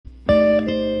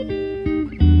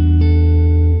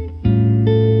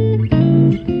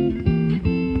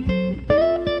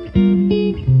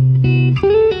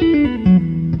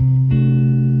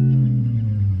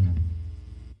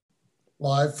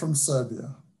from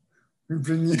Serbia. We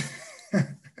bring you...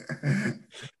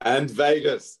 and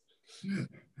Vegas.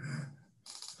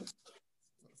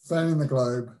 Spanning the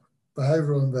globe.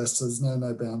 Behavioural investors know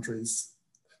no boundaries.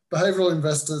 Behavioural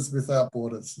investors without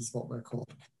borders is what we're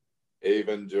called.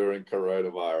 Even during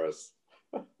coronavirus.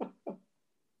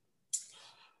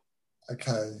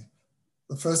 Okay.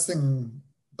 The first thing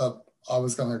that I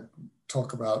was going to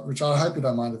talk about, which I hope you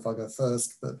don't mind if I go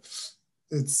first, but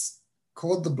it's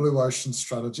called the Blue Ocean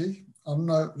Strategy. I'm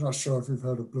not sure if you've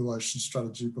heard of Blue Ocean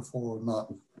Strategy before or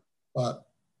not, but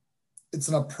it's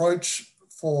an approach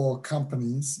for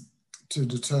companies to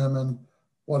determine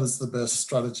what is the best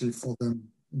strategy for them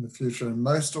in the future. And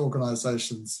most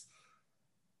organizations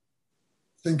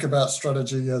think about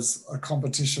strategy as a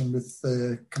competition with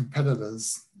their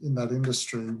competitors in that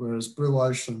industry, whereas Blue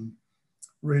Ocean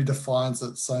redefines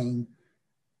it, saying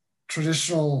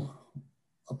traditional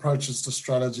approaches to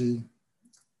strategy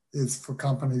is for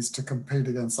companies to compete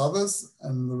against others.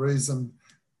 And the reason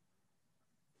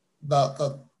that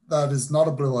is not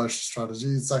a Blue Ocean strategy,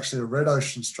 it's actually a Red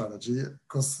Ocean strategy,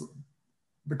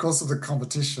 because of the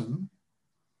competition,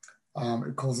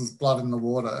 it causes blood in the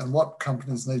water. And what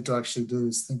companies need to actually do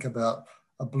is think about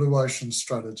a Blue Ocean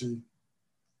strategy.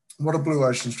 What a Blue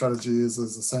Ocean strategy is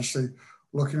essentially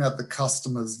looking at the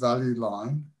customer's value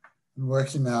line and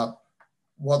working out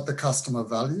what the customer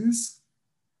values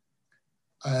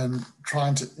and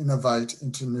trying to innovate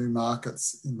into new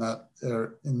markets in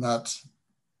that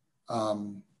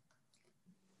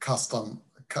custom,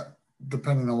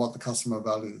 depending on what the customer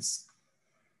values.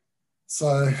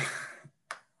 So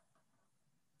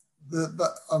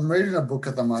I'm reading a book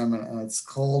at the moment, and it's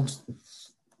called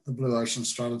The Blue Ocean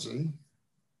Strategy.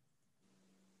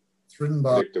 It's written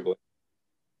by,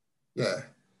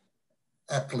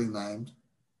 aptly named,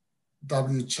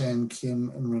 W. Chen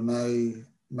Kim and Renee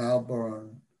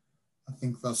Malborough. I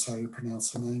think that's how you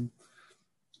pronounce her name.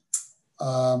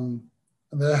 And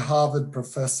they're Harvard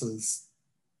professors.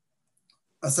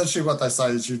 Essentially what they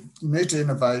say is you need to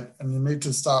innovate, and you need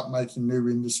to start making new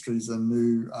industries and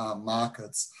new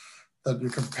markets that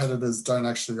your competitors don't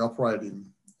actually operate in.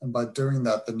 And by doing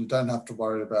that, then you don't have to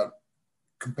worry about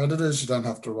competitors, you don't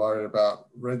have to worry about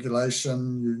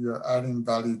regulation, you're adding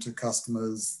value to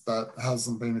customers that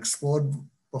hasn't been explored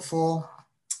before.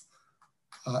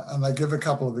 And they give a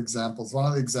couple of examples. One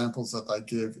of the examples that they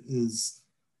give is,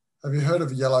 have you heard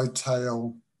of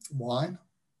Yellowtail wine?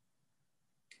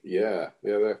 Yeah,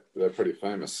 they're pretty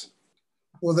famous.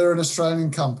 Well, they're an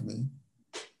Australian company.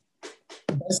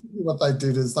 Basically what they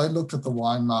did is they looked at the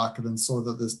wine market and saw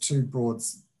that there's two broad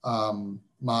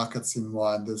markets in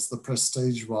wine. There's the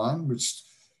prestige wine,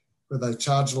 where they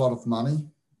charge a lot of money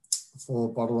for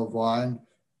a bottle of wine.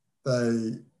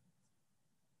 They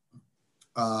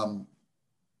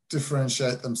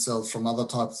differentiate themselves from other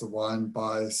types of wine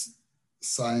by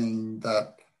saying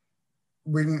that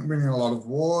winning a lot of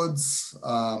awards,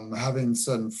 having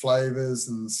certain flavors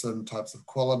and certain types of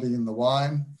quality in the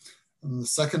wine. And the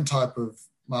second type of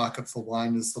market for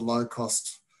wine is the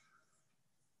low-cost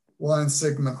wine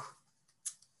segment.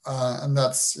 And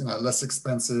that's, less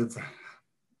expensive,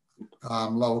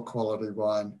 lower quality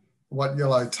wine. What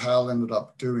Yellowtail ended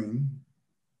up doing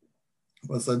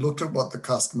was they looked at what the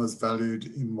customers valued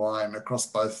in wine across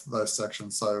both of those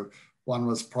sections. So one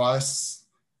was price,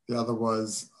 the other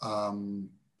was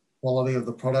quality of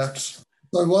the product.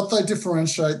 So what they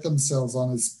differentiate themselves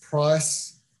on is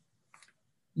price,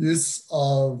 use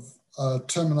of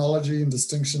terminology and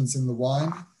distinctions in the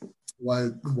wine, the way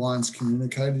the wine's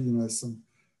communicated, some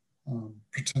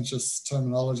pretentious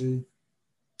terminology,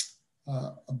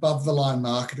 above the line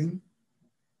marketing,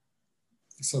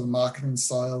 so the marketing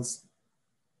styles,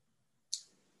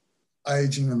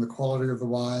 aging and the quality of the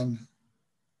wine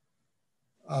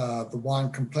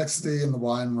complexity and the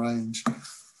wine range.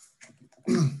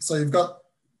 So you've got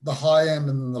the high end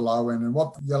and then the low end. And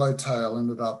what Yellowtail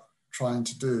ended up trying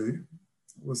to do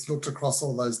was looked across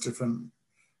all those different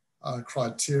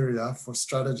criteria for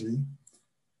strategy,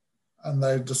 and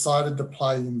they decided to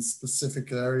play in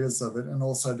specific areas of it and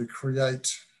also to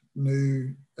create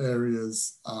new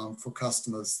areas for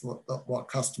customers, what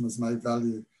customers may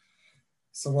value.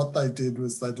 So what they did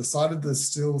was they decided to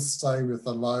still stay with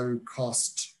a low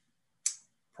cost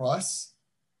price.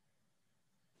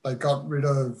 They got rid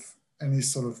of any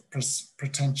sort of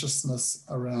pretentiousness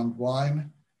around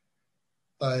wine.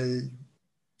 They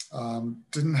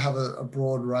didn't have a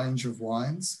broad range of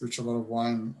wines, which a lot of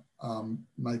wine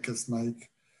makers make.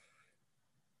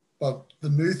 But the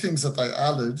new things that they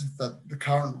added that the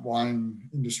current wine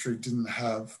industry didn't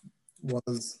have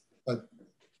was that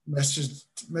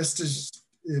messaged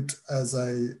it as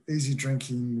a easy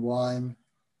drinking wine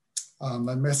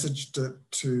They messaged it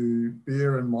to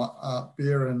beer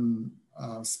and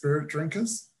spirit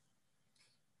drinkers,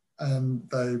 and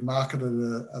they marketed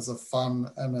it as a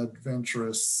fun and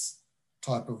adventurous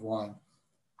type of wine.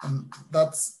 And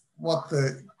that's what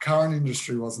the current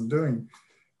industry wasn't doing.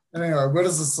 Anyway, where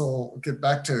does this all get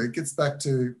back to? It gets back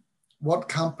to what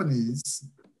companies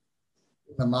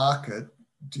in the market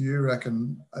do you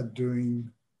reckon are doing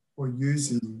or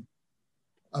using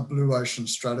a blue ocean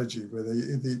strategy where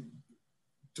they're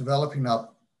developing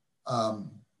up,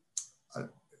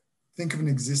 think of an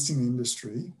existing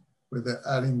industry where they're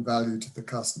adding value to the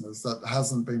customers that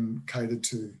hasn't been catered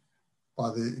to by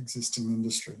the existing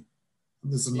industry.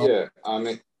 Yeah, I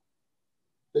mean,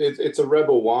 it's a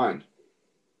rebel wine.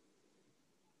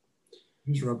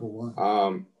 Who's rebel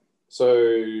wine?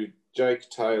 So Jake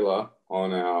Taylor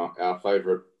on our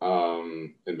favorite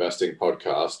investing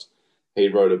podcast, he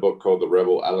wrote a book called The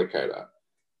Rebel Allocator,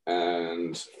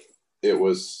 and it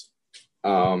was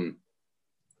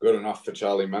good enough for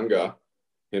Charlie Munger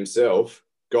himself,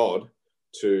 God,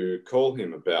 to call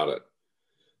him about it.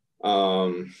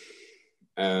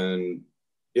 And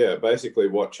yeah, basically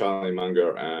what Charlie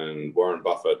Munger and Warren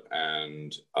Buffett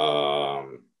and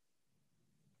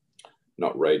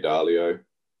not Ray Dalio,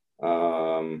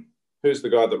 who's the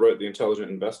guy that wrote The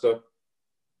Intelligent Investor?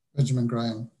 Benjamin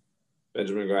Graham.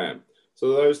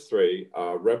 So those three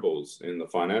are rebels in the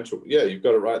financial. Yeah, you've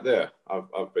got it right there.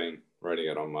 I've been writing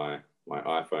it on my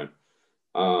iPhone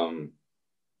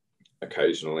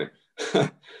occasionally.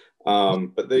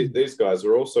 But these guys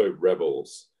are also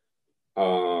rebels.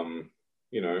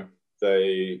 You know,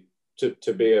 they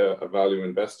to be a value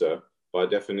investor, by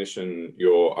definition,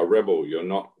 you're a rebel. You're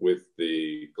not with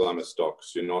the glamour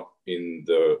stocks. You're not in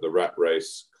the rat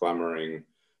race clamoring,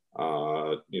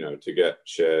 you know, to get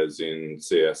shares in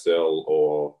CSL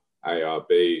or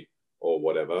ARB or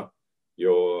whatever.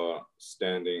 You're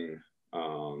standing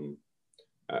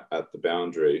at the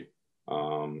boundary,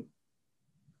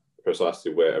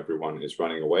 precisely where everyone is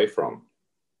running away from.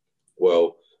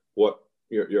 Well, what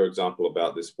your example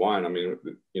about this wine? I mean,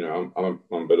 you know, I'm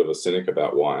a bit of a cynic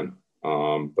about wine,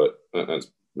 but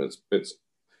it's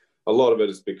a lot of it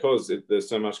is because there's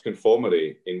so much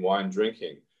conformity in wine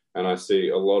drinking, and I see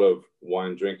a lot of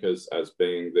wine drinkers as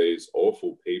being these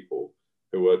awful people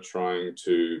who are trying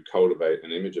to cultivate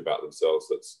an image about themselves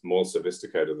that's more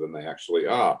sophisticated than they actually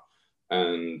are.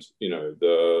 And, you know,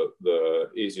 the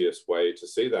easiest way to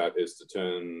see that is to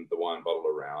turn the wine bottle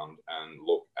around and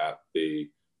look at the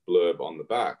blurb on the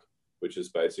back, which is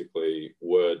basically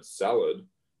word salad,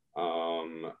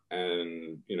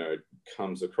 and, you know,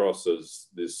 comes across as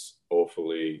this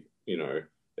awfully, you know,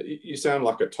 you sound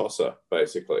like a tosser,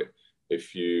 basically,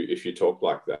 if you talk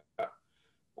like that.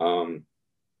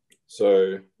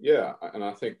 So yeah, and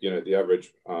I think, you know, the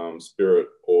average spirit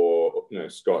or, you know,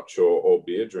 Scotch or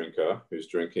beer drinker who's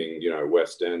drinking, you know,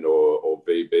 West End or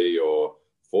VB or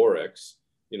Forex,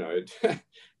 you know,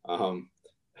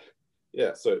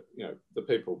 yeah. So, you know, the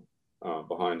people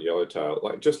behind Yellowtail,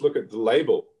 like, just look at the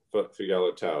label for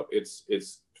Yellowtail.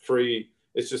 It's free.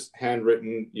 It's just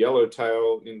handwritten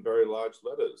Yellowtail in very large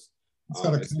letters. It's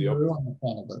got a kangaroo on the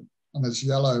front of it, and it's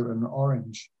yellow and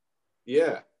orange.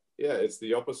 Yeah. Yeah, it's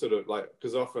the opposite of, like,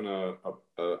 because often a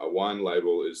wine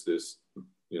label is this,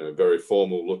 you know, very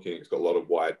formal looking. It's got a lot of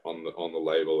white on the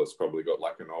label. It's probably got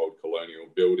like an old colonial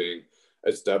building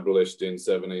established in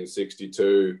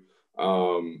 1762.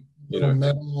 You know,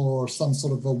 medal or some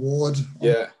sort of award.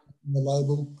 Yeah, on the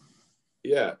label.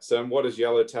 Yeah. So what does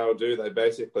Yellowtail do?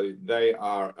 They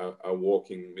are a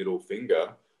walking middle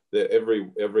finger. Every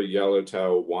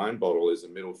Yellowtail wine bottle is a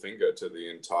middle finger to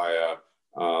the entire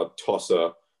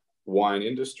tosser wine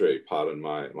industry, pardon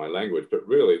my language, but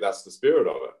really that's the spirit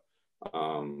of it.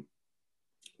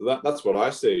 That's what I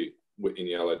see in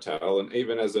Yellowtail, and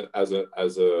even as a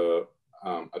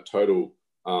total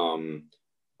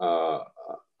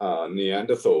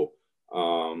Neanderthal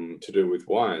to do with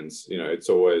wines, you know, it's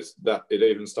always that it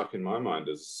even stuck in my mind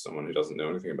as someone who doesn't know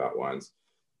anything about wines.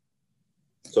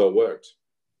 So it worked.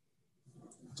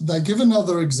 They give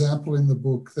another example in the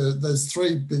book. There's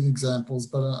three big examples,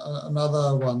 but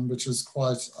another one which is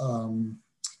quite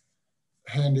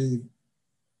handy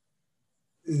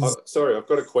is... sorry, I've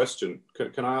got a question.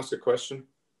 Can I ask a question?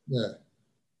 Yeah.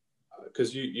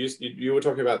 Because you were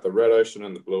talking about the red ocean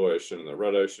and the blue ocean, and the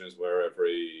red ocean is where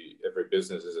every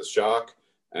business is a shark,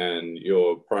 and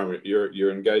you're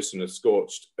engaged in a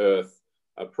scorched earth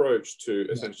approach to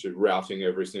essentially routing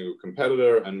every single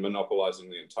competitor and monopolizing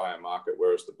the entire market,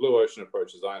 whereas the blue ocean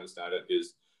approach, as I understand it,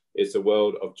 is it's a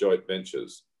world of joint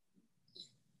ventures.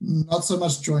 Not so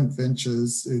much joint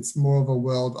ventures. It's more of a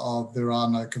world of there are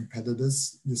no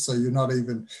competitors. So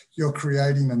you're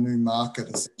creating a new market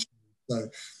essentially. So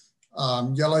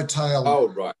Yellowtail Oh,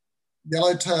 right.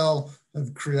 Yellowtail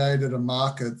have created a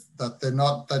market that they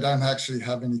don't actually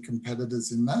have any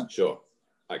competitors in that. Sure.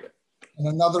 Okay. And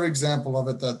another example of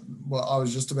it that I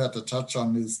was just about to touch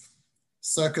on is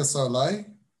Cirque du Soleil.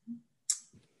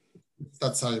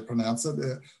 That's how you pronounce it.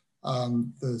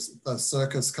 The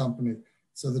circus company.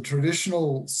 So the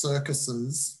traditional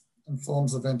circuses and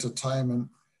forms of entertainment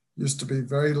used to be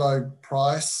very low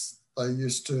price. They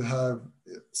used to have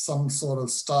some sort of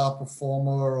star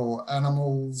performer or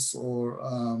animals or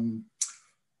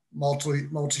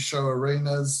multi-show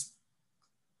arenas.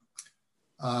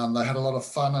 They had a lot of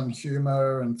fun and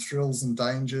humor and thrills and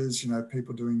dangers,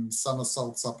 people doing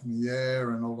somersaults up in the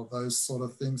air and all of those sort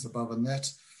of things above a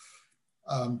net.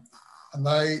 And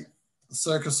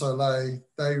Cirque du Soleil,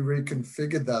 they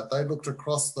reconfigured that. They looked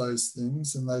across those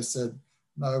things and they said,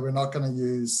 no, we're not going to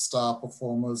use star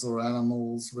performers or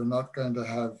animals. We're not going to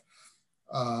have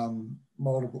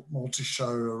multi-show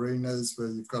arenas where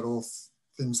you've got all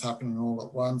things happening all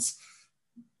at once.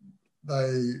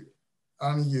 They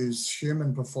only use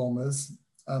human performers.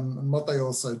 And what they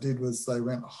also did was they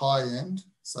went high end.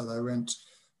 So they went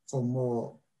for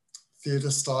more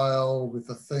theatre style with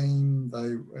a theme.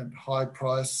 They went high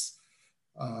price.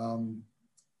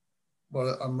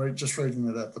 But I'm just reading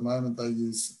it at the moment. They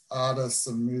use artists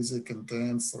and music and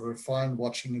dance, a refined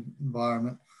watching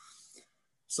environment.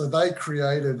 So they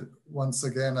created, once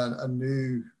again, a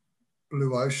new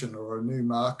blue ocean or a new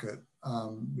market,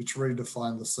 which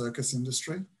redefined the circus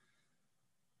industry.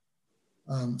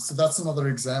 So that's another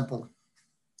example.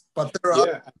 But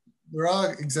there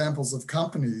are examples of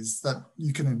companies that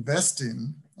you can invest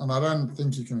in, and I don't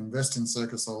think you can invest in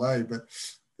Cirque du Soleil, but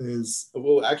there's...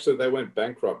 Well, actually, they went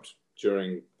bankrupt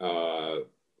during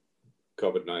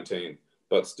COVID-19,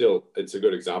 but still, it's a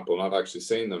good example, and I've actually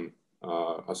seen them.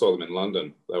 I saw them in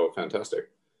London. They were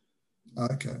fantastic.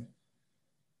 Okay.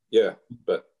 Yeah,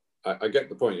 but I get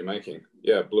the point you're making.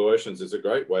 Yeah, Blue Oceans is a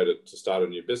great way to start a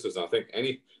new business. And I think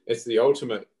it's the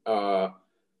ultimate...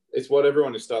 it's what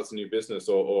everyone who starts a new business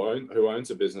or who owns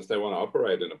a business, they want to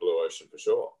operate in a blue ocean for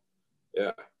sure.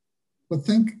 Yeah. But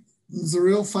think, there's a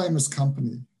real famous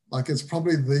company, like it's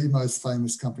probably the most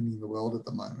famous company in the world at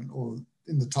the moment, or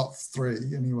in the top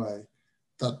 3 anyway,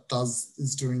 that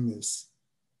is doing this.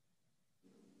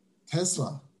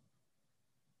 Tesla.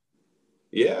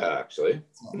 Yeah, actually.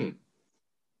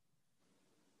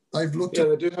 They've looked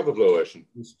they do have a blue ocean.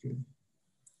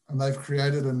 And they've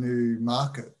created a new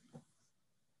market.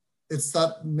 It's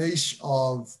that niche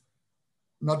of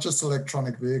not just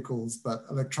electronic vehicles, but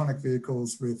electronic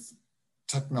vehicles with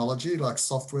technology, like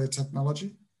software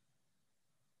technology.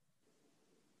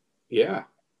 Yeah,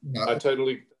 I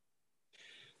totally...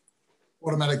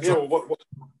 Automatic...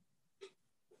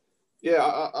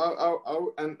 Yeah,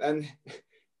 and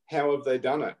how have they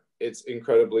done it? It's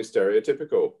incredibly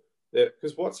stereotypical.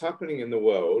 Because what's happening in the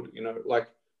world, like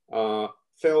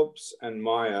Phelps and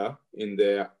Meyer in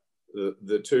the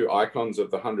 2 icons of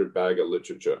the 100-bagger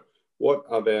literature,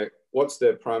 what's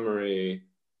their primary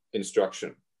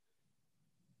instruction?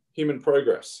 Human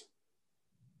progress.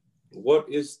 What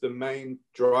is the main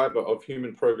driver of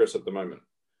human progress at the moment?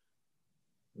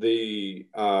 The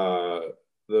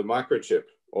microchip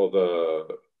or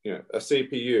a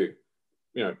CPU,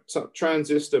 some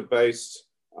transistor-based,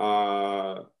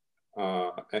 an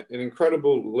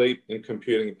incredible leap in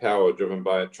computing power driven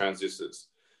by transistors.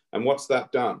 And what's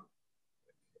that done?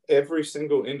 Every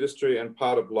single industry and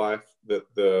part of life that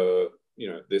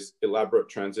this elaborate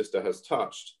transistor has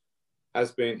touched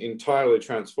has been entirely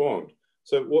transformed.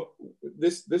 So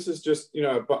this is just,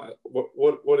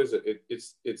 what is it?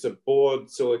 It's a bored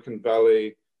Silicon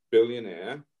Valley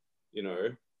billionaire,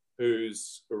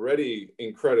 who's already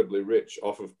incredibly rich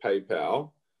off of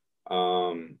PayPal.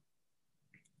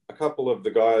 A couple of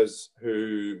the guys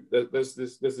there's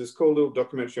this cool little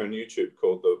documentary on YouTube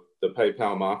called the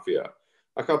PayPal Mafia.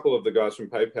 A couple of the guys from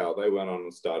PayPal, they went on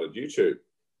and started YouTube.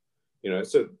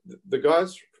 So the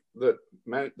guys that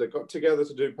got together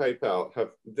to do PayPal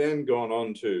have then gone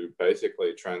on to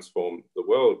basically transform the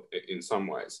world in some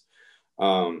ways.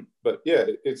 But yeah,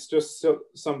 it's just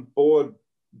some bored,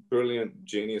 brilliant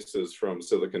geniuses from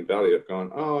Silicon Valley have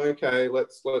gone, oh, okay,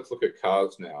 let's look at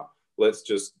cars now. Let's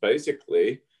just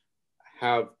basically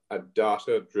have a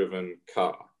data-driven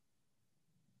car.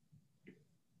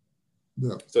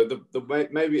 Yeah. So the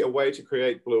maybe a way to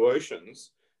create blue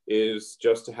oceans is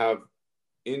just to have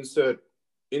insert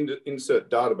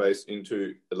database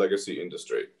into a legacy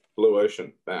industry. Blue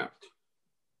ocean, bam.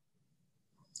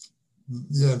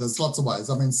 Yeah, there's lots of ways.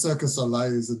 I mean, Cirque du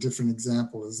Soleil is a different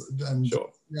example, and Sure.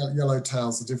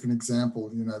 Yellowtail's a different example.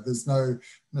 You know, there's no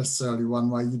necessarily one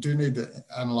way. You do need to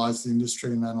analyze the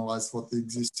industry and analyze what the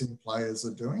existing players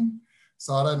are doing.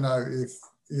 So I don't know if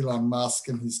Elon Musk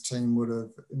and his team would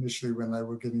have initially, when they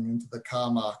were getting into the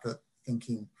car market,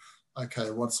 thinking,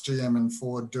 okay, what's GM and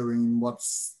Ford doing?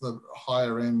 What's the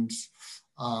higher end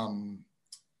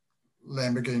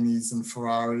Lamborghinis and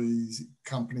Ferrari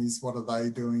companies? What are they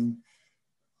doing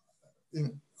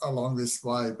along this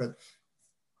way? But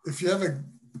if you ever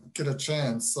get a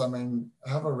chance, I mean,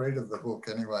 have a read of the book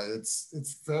anyway.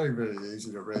 It's very, very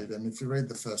easy to read. And if you read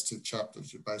the first 2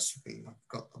 chapters, you basically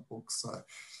got the book. So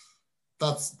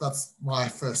that's my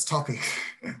first topic.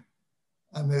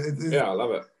 And Yeah, I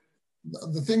love it.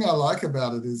 The thing I like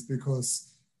about it is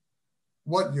because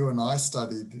what you and I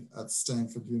studied at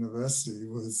Stanford University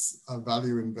was a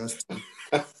value investing.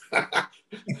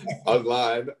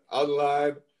 Online.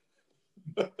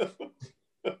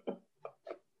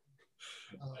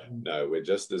 No, we're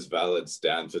just as valid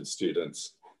Stanford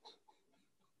students.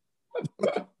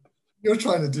 You're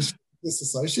trying to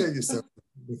disassociate yourself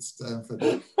with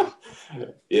Stanford.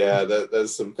 Yeah,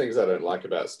 there's some things I don't like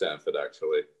about Stanford,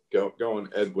 actually. Go on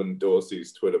Edwin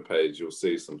Dorsey's Twitter page. You'll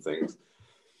see some things.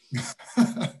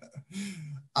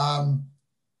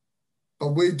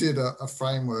 But we did a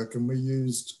framework, and we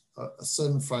used a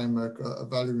certain framework, a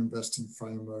value investing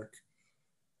framework,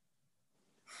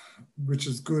 which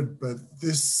is good. But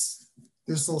this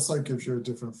also gives you a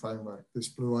different framework, this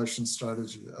blue ocean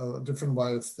strategy, a different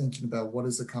way of thinking about what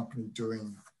is a company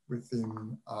doing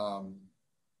within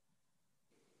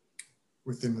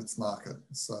its market.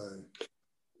 So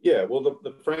yeah, well,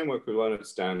 the framework we learned at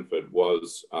Stanford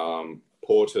was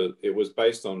Porter. It was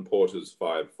based on Porter's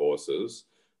 5 forces,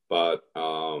 but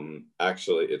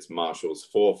actually it's Marshall's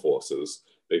 4 forces,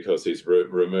 because he's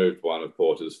removed one of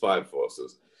Porter's 5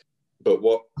 forces. But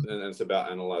and it's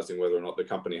about analyzing whether or not the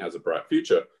company has a bright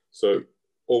future. So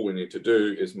all we need to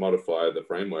do is modify the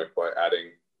framework by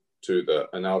adding to the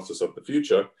analysis of the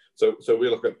future. So we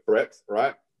look at breadth,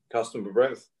 right? Customer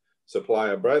breadth,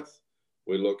 supplier breadth.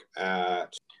 We look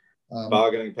at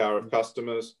bargaining power of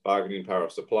customers, bargaining power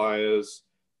of suppliers,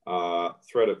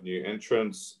 threat of new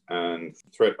entrants, and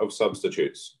threat of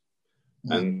substitutes.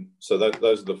 And so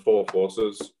those are the 4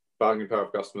 forces: bargaining power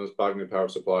of customers, bargaining power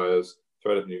of suppliers,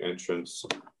 threat of new entrants,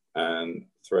 and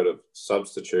threat of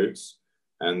substitutes.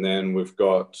 And then we've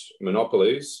got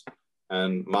monopolies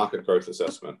and market growth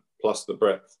assessment, plus the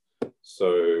breadth.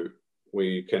 So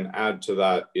we can add to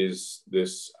that is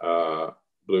this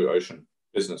blue ocean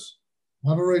business.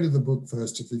 Have a read of the book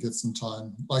first if you get some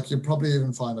time. Like, you'll probably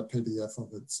even find a PDF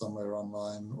of it somewhere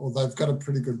online, or they've got a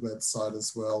pretty good website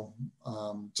as well.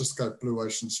 Just go Blue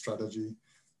Ocean Strategy,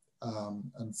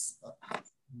 and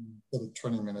for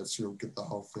 20 minutes you'll get the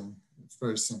whole thing. It's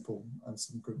very simple and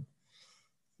some good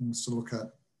things to look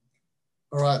at.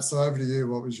 All right, so over to you.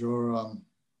 What was your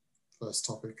first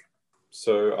topic?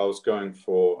 So I was going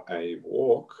for a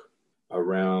walk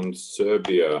around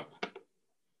Serbia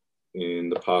in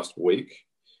the past week,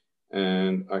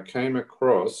 and I came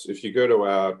across, if you go to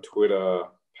our Twitter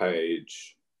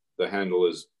page, the handle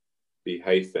is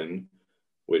Behathin,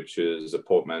 which is a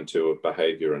portmanteau of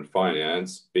behavior and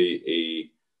finance, BEHAFIN.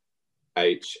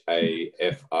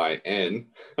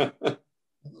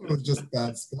 It was just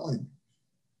bad spelling.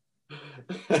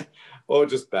 Or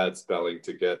just bad spelling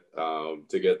to get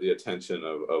the attention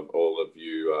of all of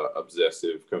you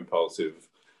obsessive compulsive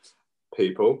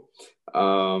people.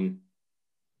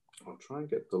 I'll try and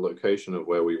get the location of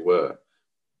where we were,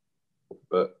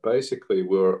 but basically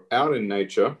we're out in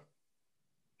nature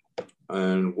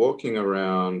and walking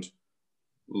around,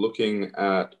 looking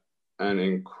at an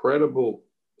incredible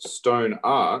stone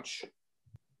arch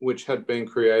which had been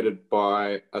created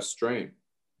by a stream.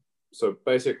 So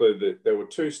basically there were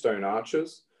 2 stone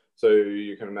arches. So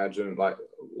you can imagine like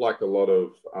a lot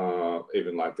of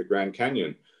even like the Grand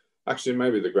Canyon. Actually,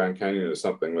 maybe the Grand Canyon is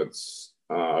something that's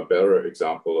a better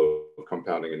example of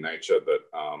compounding in nature that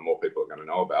more people are going to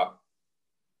know about.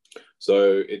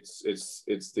 So it's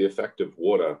the effect of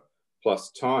water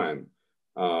plus time.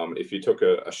 If you took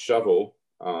a shovel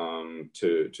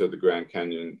to the Grand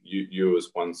Canyon, you as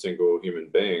one single human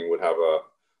being would have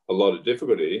a lot of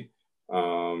difficulty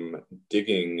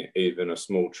digging even a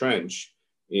small trench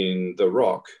in the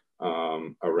rock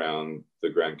around the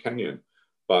Grand Canyon.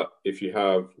 But if you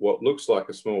have what looks like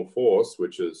a small force,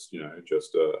 which is,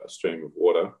 just a stream of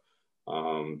water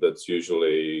that's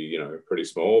usually, pretty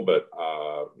small, but,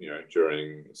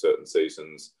 during certain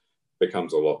seasons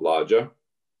becomes a lot larger,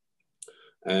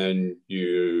 and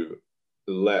you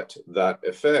let that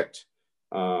effect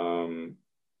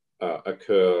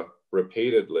occur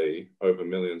repeatedly over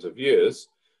millions of years,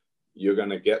 you're going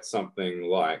to get something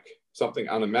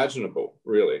unimaginable,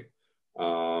 really,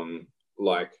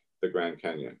 like the Grand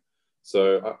Canyon.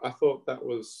 So I thought that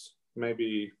was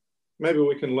maybe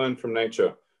we can learn from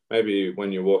nature. Maybe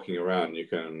when you're walking around, you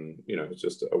can, it's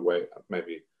just a way,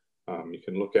 maybe you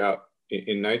can look out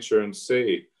in nature and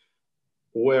see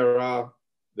where are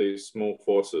these small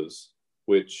forces,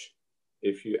 which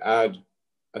if you add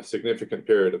a significant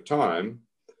period of time,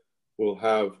 will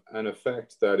have an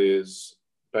effect that is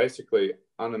basically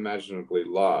unimaginably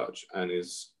large and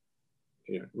is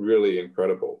really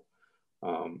incredible.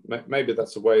 Maybe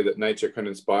that's a way that nature can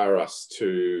inspire us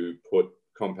to put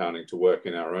compounding to work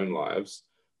in our own lives.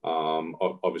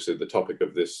 Obviously, the topic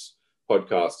of this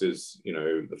podcast is,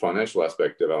 the financial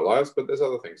aspect of our lives, but there's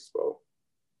other things as well.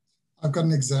 I've got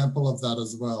an example of that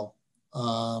as well.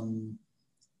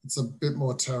 It's a bit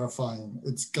more terrifying.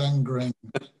 It's gangrene,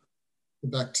 the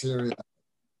bacteria.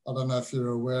 I don't know if you're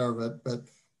aware of it, but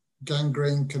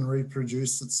gangrene can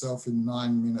reproduce itself in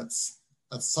 9 minutes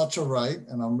at such a rate,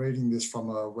 and I'm reading this from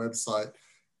a website,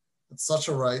 at such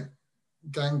a rate,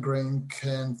 gangrene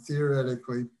can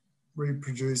theoretically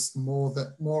reproduce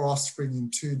more offspring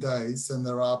in 2 days than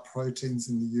there are proteins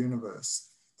in the universe.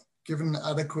 Given an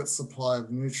adequate supply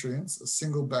of nutrients, a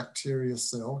single bacteria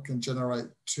cell can generate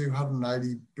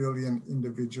 280 billion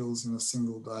individuals in a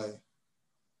single day.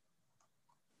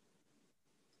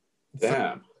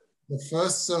 Damn. The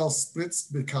first cell splits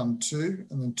to become 2,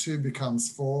 and then 2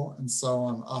 becomes 4, and so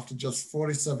on. After just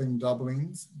 47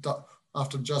 doublings,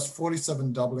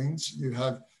 you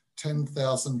have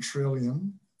 10,000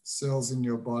 trillion cells in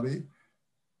your body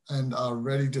and are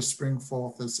ready to spring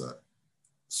forth.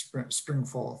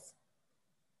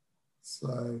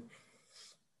 So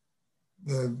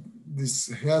this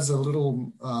has a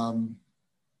little.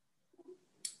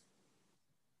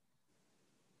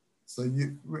 So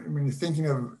when you're thinking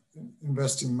of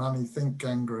investing money, think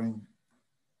gangrene.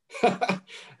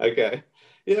 Okay,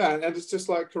 yeah, and it's just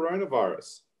like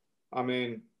coronavirus. I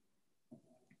mean,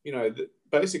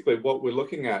 basically what we're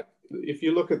looking at, if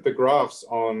you look at the graphs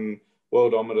on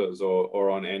worldometers or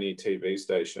on any TV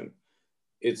station,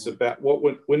 it's about what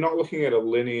we're not looking at a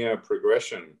linear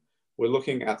progression. We're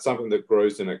looking at something that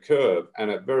grows in a curve,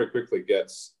 and it very quickly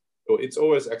it's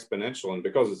always exponential, and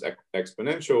because it's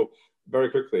exponential, very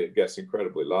quickly it gets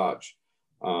incredibly large.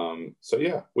 So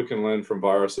yeah, we can learn from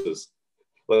viruses.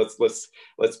 Let's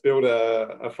build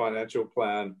a financial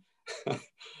plan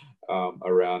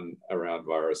around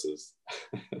viruses.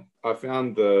 I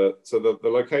found the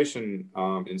location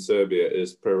in Serbia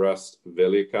is Prerast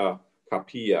Velika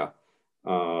Kapija.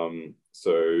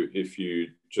 So if you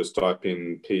just type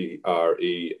in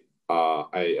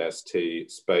PRERAST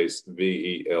space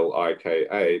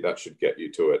VELIKA, that should get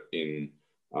you to it in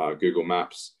Google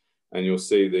Maps, and you'll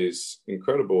see these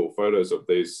incredible photos of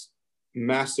these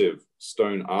massive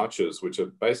stone arches, which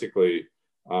are basically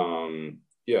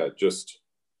just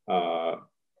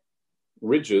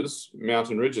ridges,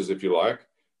 mountain ridges, if you like,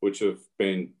 which have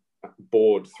been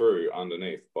bored through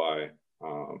underneath by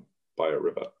a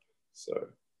river. So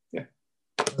yeah.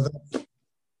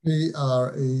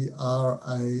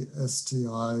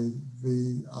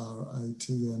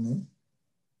 PRERASTIVRATNE.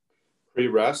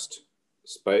 Prerast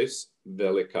space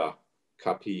Velika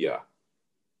Kapija.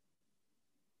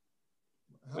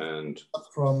 And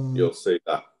you'll see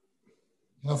that.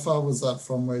 How far was that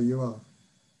from where you are?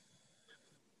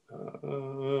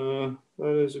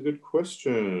 That is a good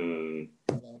question.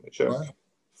 Right.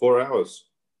 4 hours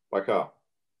by car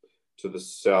to the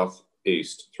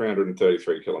southeast,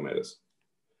 333 kilometers.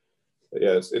 But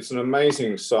yeah, it's an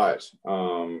amazing site.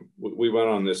 We went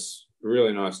on this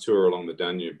really nice tour along the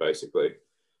Danube, basically.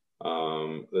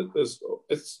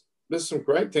 There's some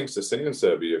great things to see in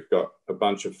Serbia. You've got a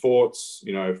bunch of forts,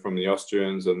 from the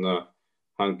Austrians and the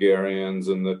Hungarians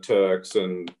and the Turks,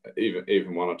 and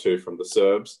even one or two from the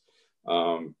Serbs,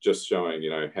 just showing,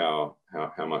 how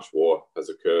much war has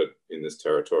occurred in this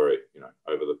territory,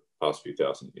 over the past few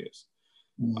thousand years.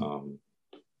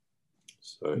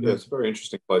 So yeah, it's a very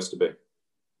interesting place to be.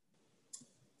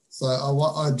 So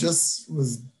I just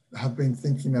have been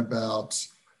thinking about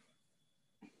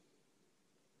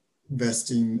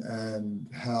investing and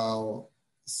how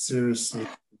seriously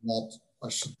that I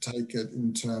should take it,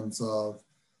 in terms of,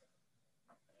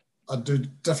 I do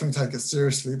definitely take it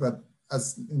seriously, but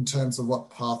as in terms of what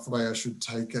pathway I should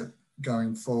take it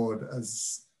going forward,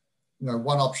 as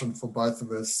one option for both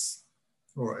of us,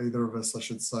 or either of us, I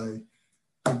should say,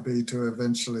 would be to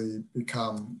eventually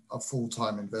become a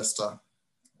full-time investor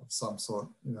of some sort,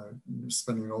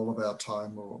 spending all of our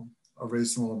time or a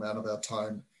reasonable amount of our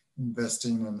time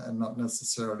investing and not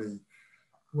necessarily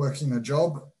working a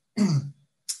job.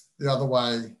 The other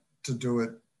way to do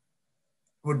it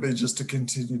would be just to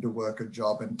continue to work a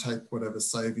job and take whatever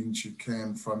savings you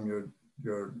can from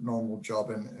your normal job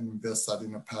and invest that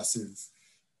in a passive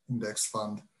index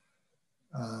fund.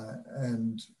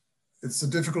 And it's a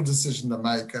difficult decision to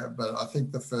make, but I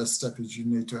think the first step is you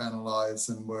need to analyze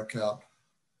and work out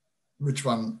which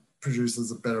one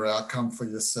produces a better outcome for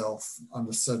yourself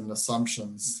under certain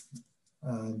assumptions.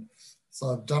 And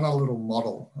so I've done a little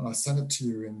model and I sent it to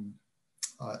you in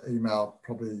email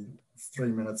probably 3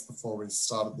 minutes before we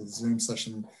started the Zoom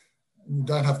session. You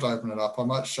don't have to open it up. I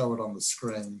might show it on the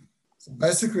screen. So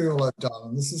basically all I've done,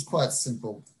 and this is quite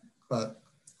simple, but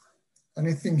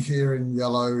anything here in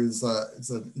yellow is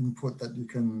an input that you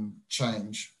can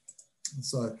change.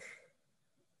 So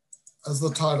as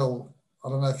the title, I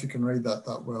don't know if you can read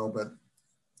that well, but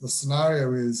the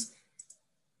scenario is,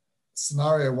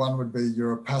 scenario one would be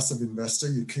you're a passive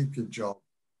investor, you keep your job,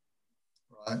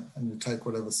 right? And you take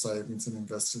whatever savings and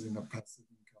invest it in a passive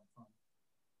income fund.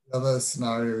 The other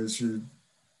scenario is you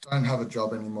don't have a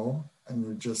job anymore and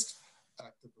you just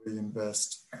actively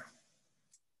invest.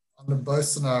 Under both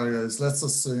scenarios, let's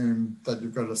assume that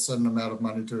you've got a certain amount of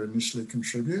money to initially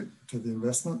contribute to the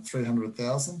investment,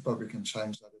 300,000, but we can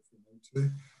change that if we need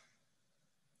to.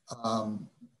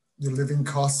 Your living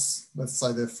costs, let's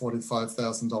say they're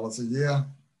 $45,000 a year.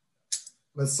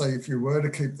 Let's say if you were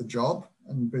to keep the job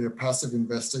and be a passive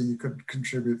investor, you could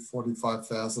contribute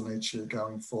 $45,000 each year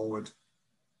going forward.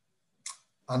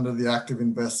 Under the active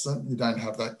investment, you don't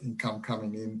have that income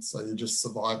coming in, so you're just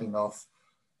surviving off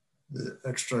the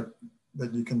extra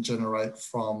that you can generate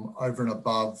from over and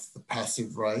above the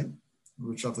passive rate,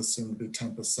 which I've assumed to be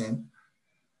 10%.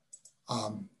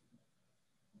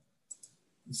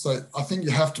 So I think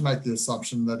you have to make the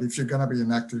assumption that if you're going to be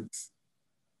an active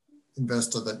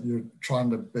investor, that you're trying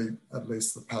to beat at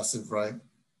least the passive rate.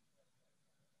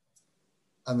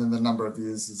 And then the number of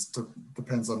years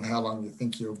depends on how long you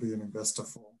think you'll be an investor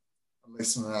for, at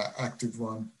least an active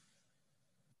one.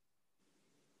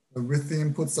 But with the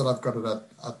inputs that I've got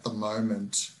at the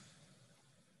moment,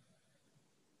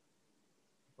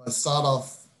 if I start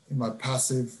off in my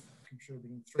passive,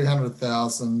 contributing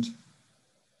 300,000,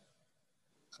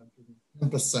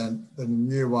 10%, then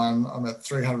in year one, I'm at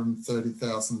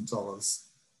 $330,000.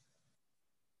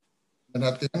 And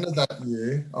at the end of that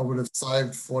year, I would have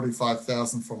saved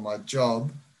 $45,000 from my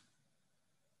job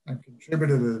and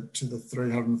contributed it to the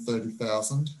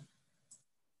 $330,000,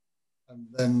 and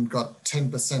then got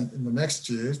 10% in the next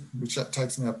year, which that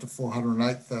takes me up to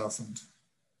 $408,000,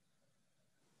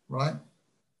 right?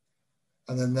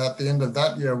 And then at the end of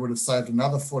that year, I would have saved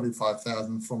another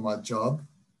 $45,000 from my job,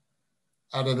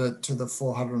 added it to the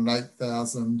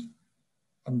 $408,000,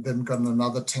 and then gotten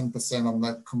another 10% on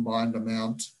that combined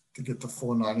amount to get to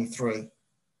 $493,000,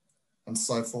 and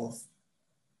so forth.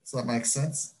 Does that make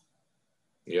sense?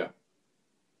 Yeah.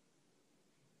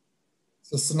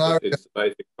 So scenario. It's the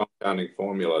basic compounding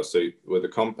formula. So with the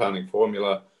compounding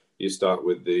formula, you start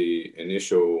with the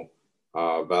initial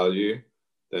value,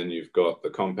 then you've got the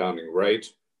compounding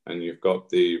rate, and you've got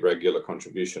the regular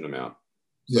contribution amount.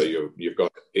 So yeah, you've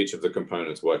got each of the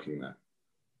components working there.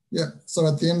 Yeah. So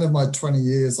at the end of my 20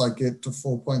 years, I get to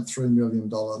 $4.3 million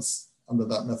under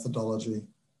that methodology.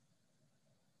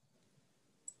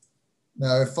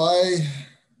 Now, if I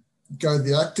go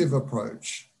the active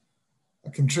approach, I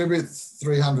contribute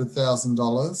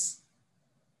 $300,000,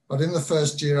 but in the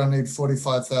first year, I need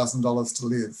 $45,000 to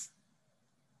live.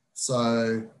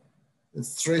 So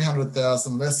it's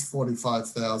 300,000 less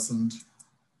 45,000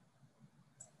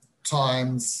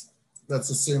 times,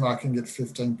 let's assume I can get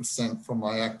 15% from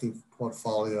my active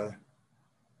portfolio.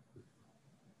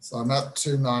 So I'm at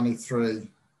 293.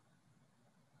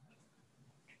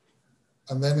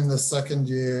 And then in the second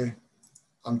year,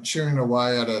 I'm chewing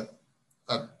away at it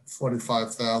at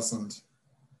 45,000.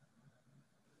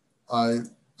 I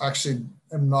actually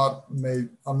I'm not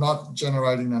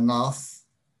generating enough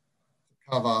to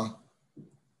cover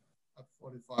at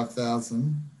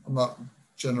 45,000. I'm not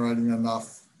generating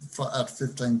enough at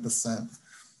 15%.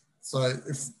 So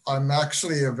if I'm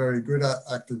actually a very good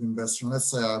active investor,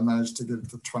 let's say I managed to get it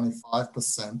to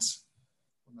 25%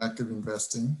 from active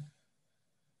investing,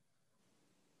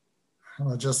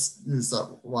 and I just use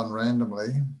that one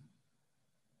randomly,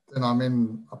 then I'm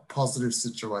in a positive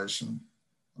situation.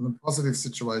 And the positive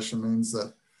situation means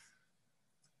that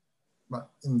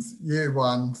in year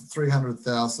one,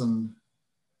 300,000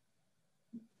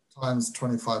 times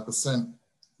 25%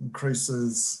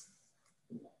 increases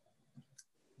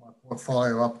my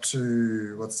portfolio up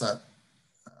to, what's that?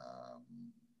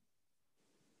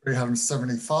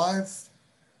 375,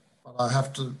 but I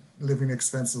have to living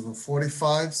expenses of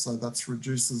 45, so that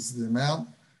reduces the amount.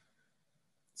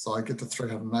 So I get to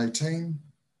 318,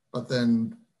 but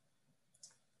then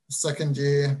the second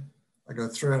year, I go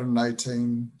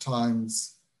 318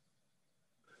 times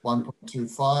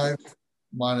 1.25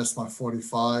 minus my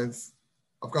 45.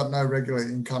 I've got no regular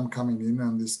income coming in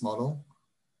on this model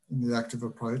in the active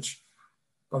approach,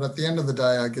 but at the end of the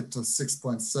day, I get to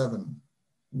 6.7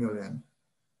 million.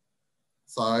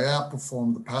 So I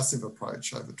outperformed the passive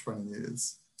approach over 20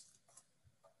 years.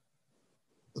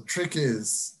 The trick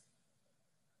is,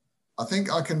 I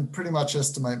think I can pretty much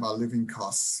estimate my living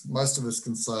costs. Most of us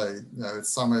can say, you know,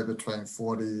 it's somewhere between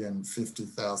 $40,000 and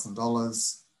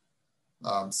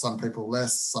 $50,000. Some people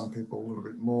less, some people a little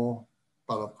bit more,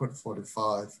 but I put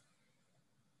 45.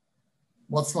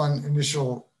 What's my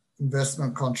initial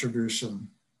investment contribution?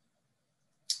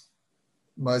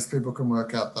 Most people can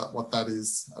work out what that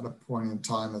is at a point in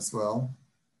time as well.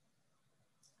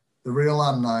 The real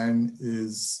unknown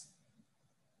is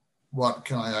what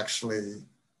can I actually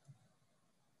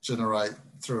generate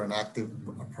through an active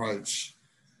approach.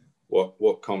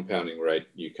 What compounding rate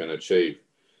you can achieve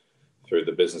through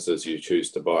the businesses you choose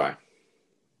to buy?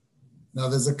 Now,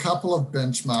 there's a couple of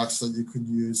benchmarks that you could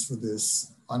use for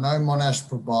this. I know Monash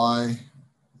Prabhai,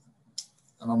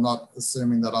 and I'm not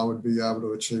assuming that I would be able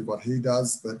to achieve what he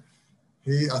does, but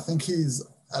I think he's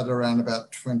at around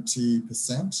about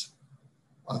 20%.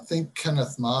 I think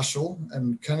Kenneth Marshall,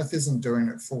 and Kenneth isn't doing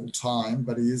it full time,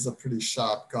 but he is a pretty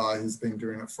sharp guy who's been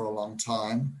doing it for a long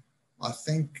time. I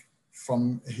think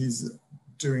he's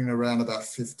doing around about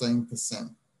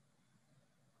 15%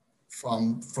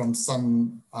 from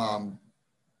some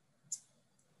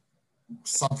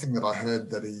something that I heard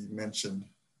that he mentioned.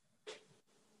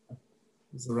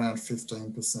 It's around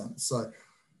 15%. So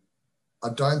I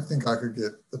don't think I could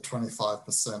get the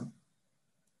 25%.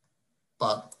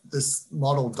 But this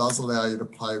model does allow you to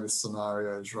play with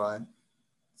scenarios, right?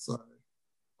 So if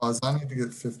I was only to get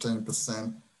 15%,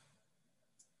 definitely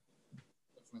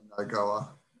no goer.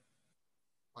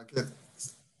 I get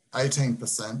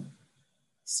 18%,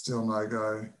 still no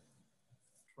go.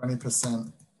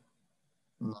 20%,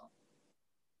 no.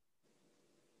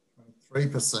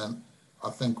 23%, I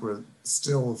think we're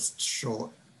still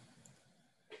short.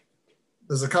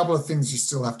 There's a couple of things you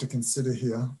still have to consider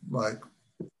here, like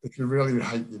if you really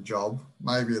hate your job,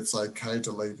 maybe it's okay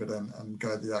to leave it and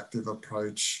go the active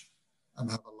approach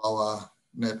and have a lower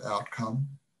net outcome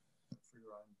for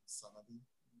your own sanity,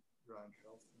 your own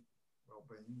health and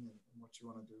well-being, and what you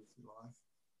want to do with your life.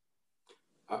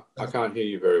 I can't hear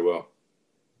you very well.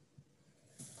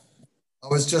 I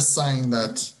was just saying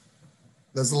that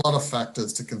there's a lot of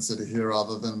factors to consider here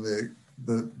other than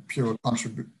the pure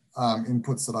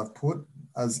inputs that I've put,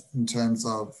 as in terms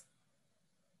of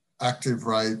active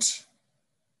rate,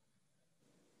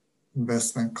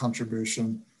 investment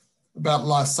contribution, about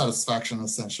life satisfaction,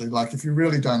 essentially. Like if you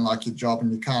really don't like your job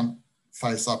and you can't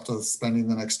face up to spending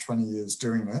the next 20 years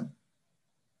doing it,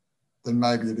 then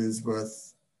maybe it is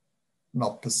worth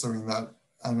not pursuing that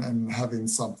and having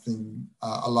something,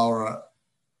 a lower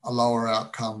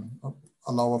outcome,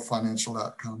 a lower financial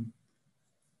outcome.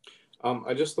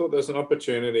 I just thought there's an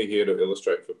opportunity here to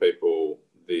illustrate for people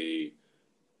the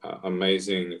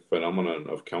amazing phenomenon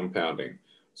of compounding.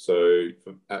 So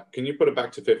can you put it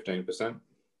back to 15%?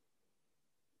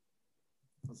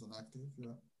 As an active,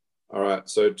 yeah. All right,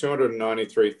 so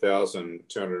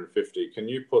 293,250. Can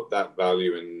you put that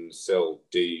value in cell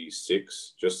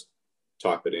D6? Just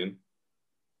type it in.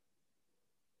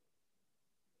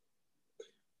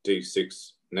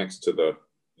 D6 next to the,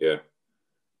 yeah.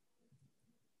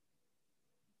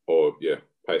 Or, yeah,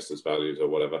 paste as values or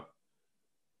whatever.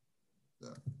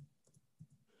 Yeah.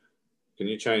 Can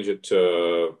you change it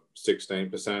to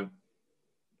 16%?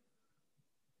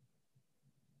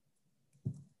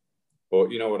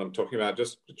 Or you know what I'm talking about?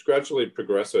 Just gradually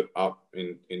progress it up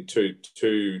in two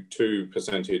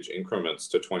percentage increments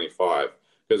to 25,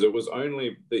 because it was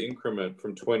only the increment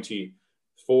from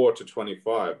 24 to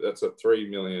 25. That's a $3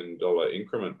 million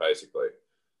increment, basically.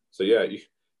 So yeah,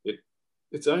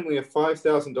 it's only a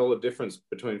 $5,000 difference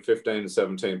between 15 and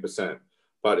 17%.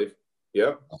 But if,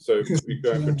 yeah, so if you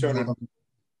go for 200.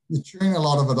 You're chewing a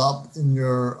lot of it up in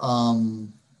your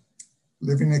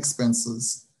living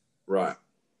expenses. Right.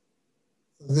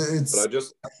 It's, but I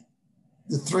just,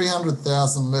 your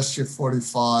 300,000 less your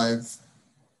 45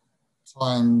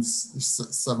 times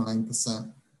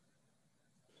 17%.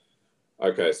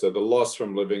 Okay, so the loss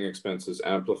from living expenses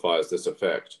amplifies this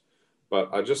effect.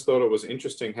 But I just thought it was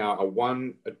interesting how a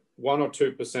one or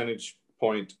 2 percentage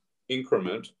point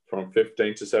increment from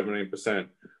 15 to 17%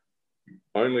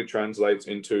 only translates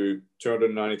into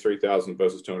 293,000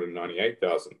 versus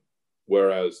 298,000,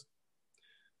 whereas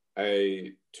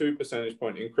a 2 percentage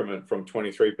point increment from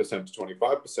 23% to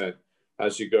 25%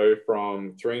 as you go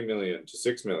from 3 million to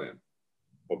 6 million,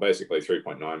 or basically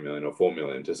 3.9 million or 4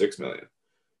 million to 6 million.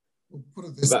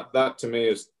 That to me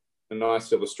is a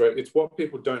nice illustration. It's what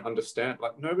people don't understand.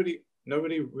 Like nobody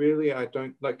really,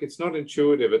 it's not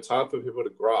intuitive. It's hard for people to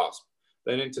grasp.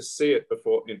 They need to see it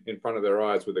before in front of their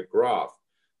eyes with a graph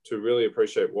to really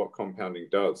appreciate what compounding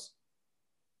does.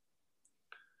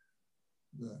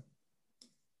 Yeah.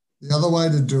 The other way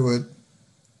to do it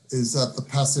is at the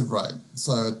passive rate.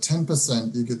 So at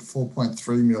 10%, you get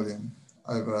 4.3 million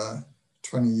over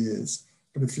 20 years.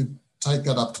 But if you take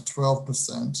that up to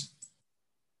 12%, it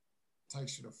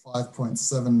takes you to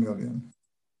 5.7 million.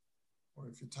 Or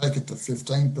if you take it to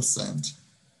 15%,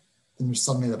 then you're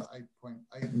suddenly at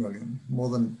 8.8 million, more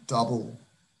than double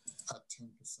at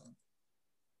 10%.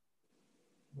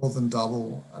 More than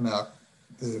double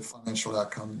the financial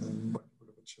outcome than what you would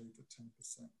have achieved at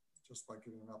 10%, just by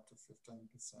getting up to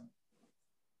 15%.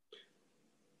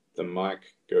 The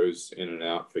mic goes in and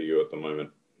out for you at the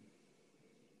moment.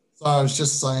 So I was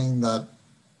just saying that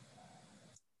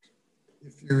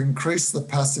if you increase the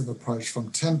passive approach from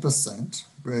 10%,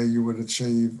 where you would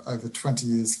achieve over 20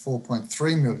 years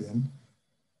 4.3 million,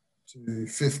 to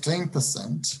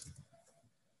 15%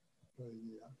 per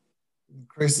year, it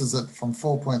increases it from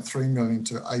 4.3 million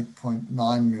to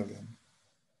 8.9 million.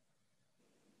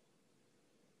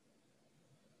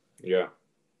 Yeah.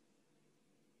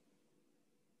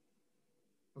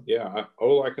 Yeah,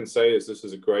 all I can say is this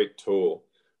is a great tool.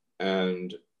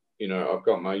 And, I've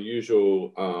got my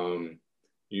usually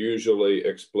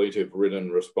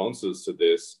expletive-ridden responses to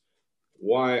this.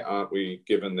 Why aren't we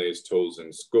given these tools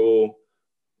in school?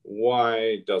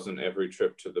 Why doesn't every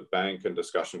trip to the bank and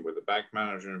discussion with the bank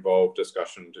manager involve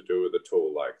discussion to do with a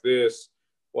tool like this?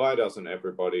 Why doesn't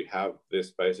everybody have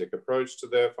this basic approach to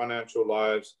their financial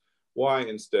lives? Why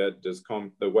instead does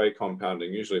the way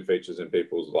compounding usually features in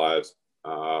people's lives,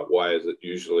 why is it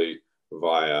usually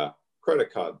via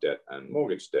credit card debt and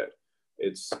mortgage debt?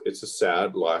 It's a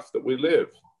sad life that we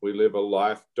live. We live a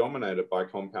life dominated by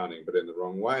compounding, but in the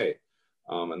wrong way.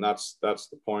 And that's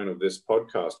the point of this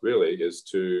podcast, really, is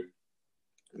to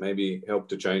maybe help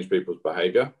to change people's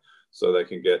behavior so they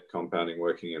can get compounding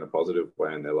working in a positive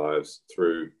way in their lives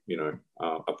through,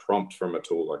 a prompt from a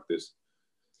tool like this.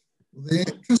 The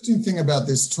interesting thing about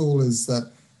this tool is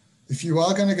that if you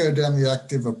are going to go down the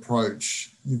active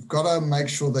approach, you've got to make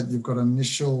sure that you've got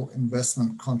initial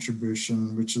investment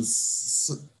contribution, which is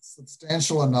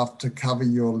substantial enough to cover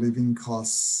your living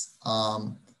costs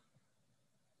over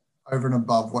and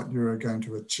above what you're going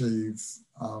to achieve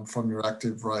from your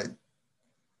active rate.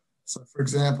 So for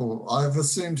example, I've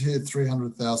assumed here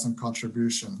 300,000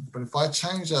 contribution, but if I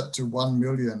change that to 1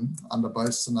 million under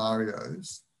both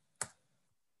scenarios,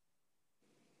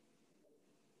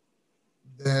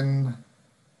 then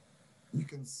you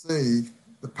can see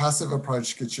the passive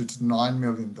approach gets you to $9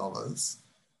 million,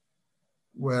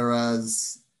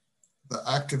 whereas the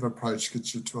active approach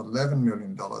gets you to $11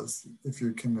 million if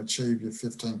you can achieve your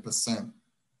 15%.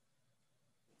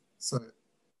 So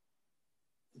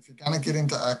if you're going to get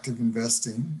into active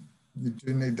investing, you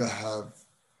do need to have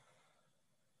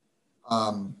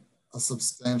a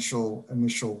substantial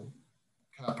initial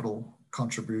capital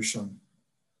contribution.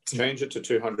 Change it to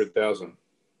 200,000.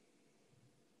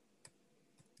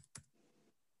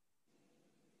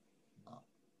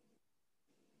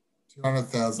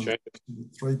 200,000,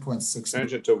 3.6.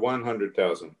 Change it to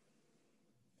 100,000.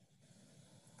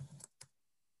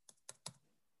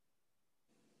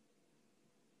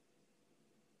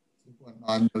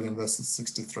 2.9 million versus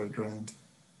 63 grand.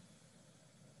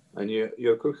 And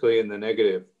you're quickly in the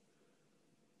negative.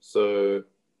 So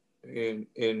in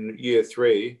year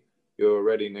 3, you're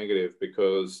already negative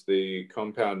because the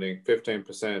compounding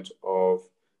 15% of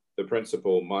the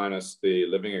principal minus the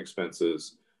living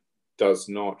expenses does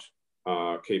not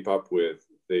keep up with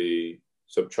the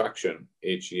subtraction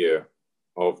each year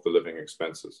of the living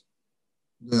expenses.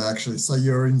 Yeah, actually. So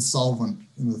you're insolvent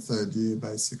in the 3rd year,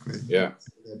 basically. Yeah.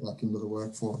 You go back into the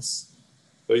workforce.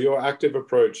 So your active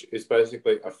approach is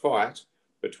basically a fight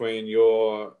between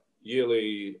your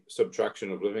yearly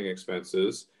subtraction of living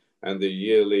expenses and the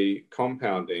yearly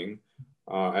compounding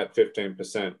at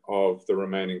 15% of the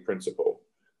remaining principal.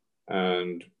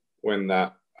 And when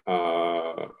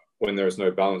there is no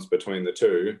balance between the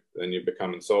two, then you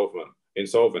become insolvent.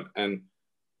 And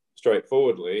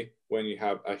straightforwardly, when you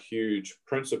have a huge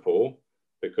principal,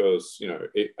 because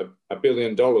 $1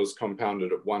 billion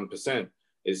compounded at 1%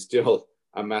 is still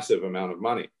a massive amount of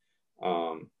money.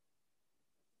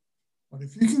 But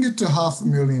if you can get to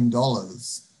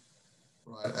 $500,000,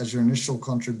 right, as your initial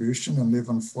contribution and live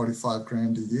on 45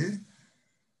 grand a year,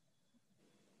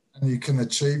 and you can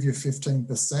achieve your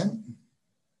 15%,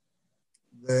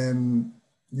 then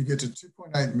you get to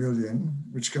 2.8 million,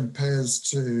 which compares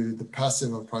to the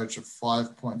passive approach of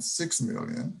 5.6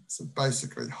 million. So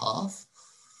basically half.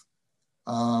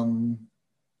 And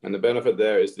the benefit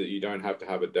there is that you don't have to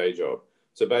have a day job.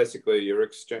 So basically you're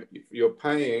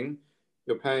paying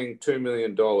 $2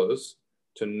 million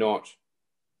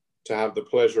to have the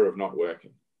pleasure of not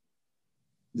working.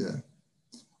 Yeah.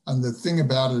 And the thing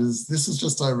about it is this is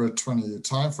just over a 20-year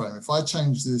time frame. If I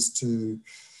change this to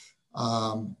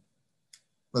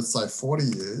let's say 40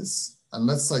 years, and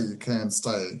let's say you can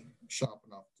stay sharp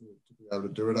enough to be able to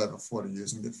do it over 40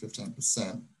 years and get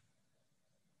 15%.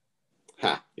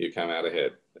 Ha, you come out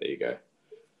ahead. There you go.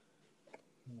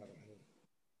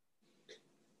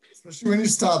 Especially when you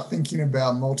start thinking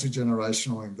about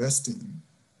multi-generational investing,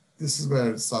 this is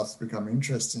where it starts to become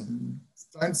interesting.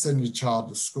 Don't send your child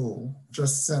to school,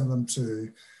 just send them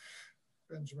to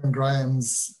Benjamin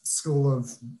Graham's School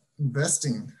of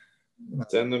Investing. You know.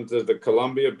 Send them to the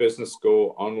Columbia Business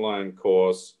School online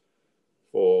course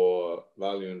for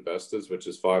value investors, which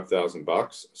is $5,000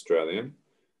 Australian.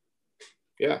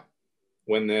 Yeah.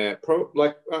 When they're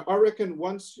I reckon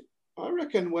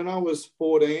when I was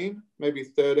 14, maybe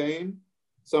 13,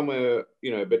 somewhere,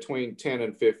 between 10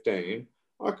 and 15,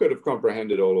 I could have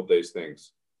comprehended all of these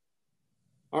things.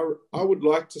 I would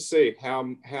like to see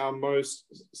how most,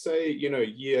 say,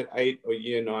 year 8 or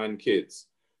year 9 kids,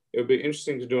 it would be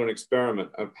interesting to do an experiment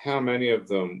of how many of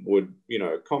them would,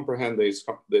 comprehend these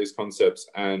concepts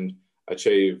and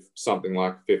achieve something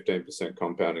like a 15%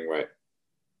 compounding rate.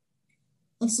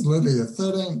 Absolutely.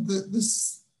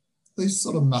 These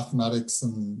sort of mathematics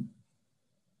and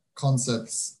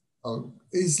concepts are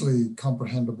easily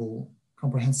comprehensible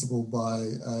by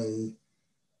a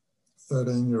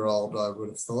 13-year-old, I would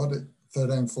have thought.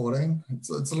 13, 14. It's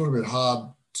a little bit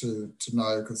hard to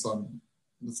know because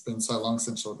it's been so long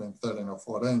since I've been 13 or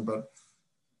 14, but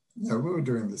we were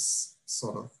doing this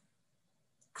sort of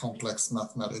complex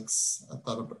mathematics at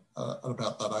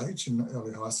about that age in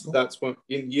early high school. That's when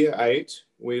in year 8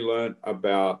 we learned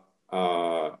about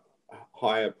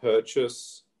hire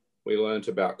purchase. We learned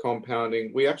about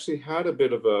compounding. We actually had a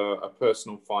bit of a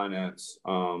personal finance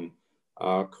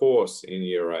course in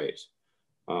year 8.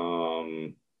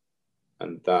 And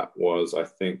that was, I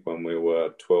think, when we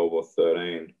were 12 or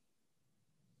 13.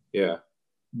 Yeah.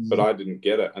 But I didn't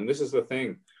get it. And this is the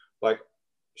thing.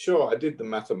 Sure, I did the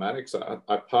mathematics.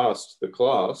 I passed the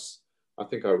class. I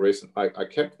think I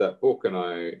kept that book and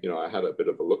I had a bit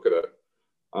of a look at it.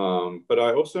 But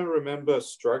I also remember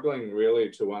struggling really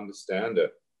to understand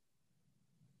it.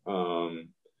 And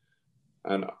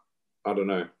I don't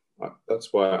know.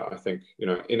 That's why I think,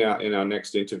 in our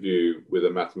next interview with a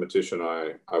mathematician,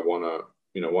 I want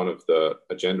to, one of the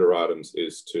agenda items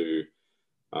is to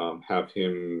have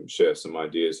him share some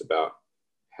ideas about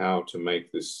how to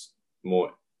make this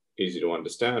more easy to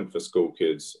understand for school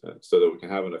kids so that we can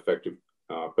have an effective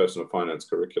personal finance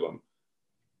curriculum.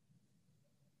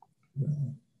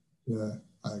 Yeah,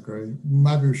 I agree.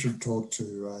 Maybe we should talk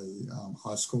to a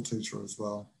high school teacher as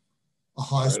well. A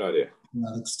high Great school idea.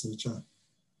 mathematics teacher.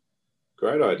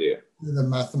 Great idea. Either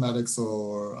mathematics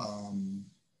or, I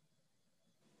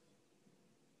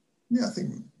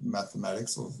think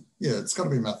mathematics it's got to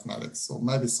be mathematics or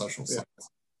maybe social science.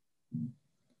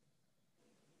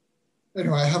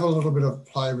 Anyway, I have a little bit of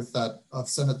play with that. I've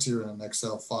sent it to you in an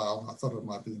Excel file. I thought it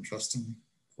might be interesting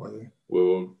for you. We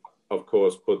will, of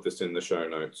course, put this in the show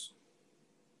notes.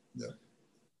 Yeah.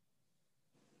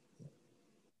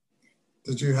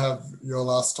 Did you have your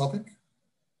last topic?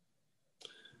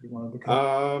 You wanted to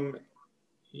cover?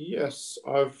 Yes,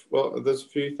 there's a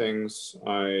few things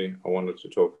I wanted to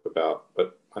talk about,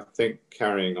 but I think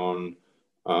carrying on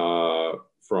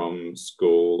from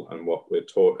school and what we're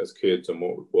taught as kids and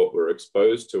what we're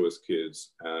exposed to as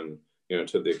kids, and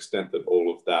to the extent that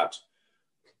all of that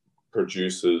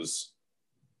produces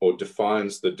or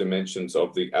defines the dimensions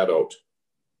of the adult,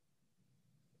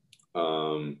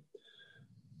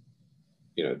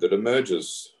 that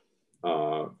emerges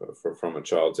from a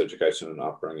child's education and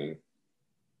upbringing.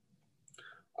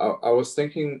 I was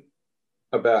thinking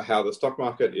about how the stock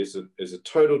market is a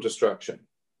total distraction.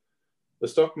 The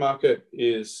stock market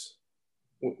is,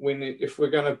 if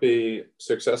we're going to be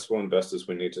successful investors,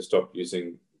 we need to stop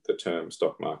using the term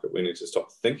stock market. We need to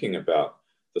stop thinking about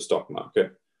the stock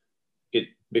market.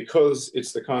 Because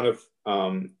it's the kind of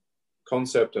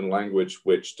concept and language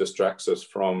which distracts us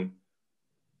from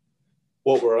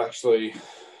what we're actually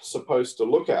supposed to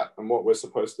look at and what we're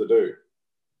supposed to do.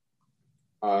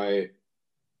 I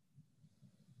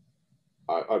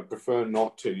prefer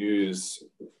not to use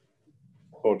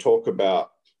or talk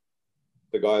about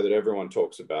the guy that everyone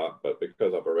talks about, but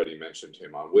because I've already mentioned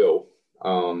him, I will.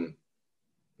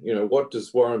 What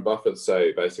does Warren Buffett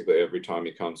say basically every time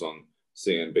he comes on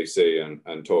CNBC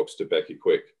and talks to Becky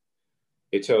Quick?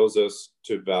 He tells us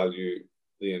to value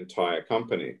the entire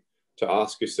company, to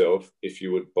ask yourself if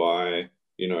you would buy,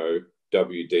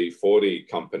 WD-40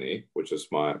 company, which is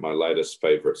my latest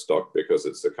favorite stock because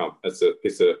it's a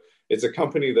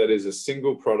company that is a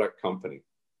single product company.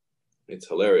 It's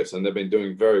hilarious, and they've been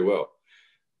doing very well.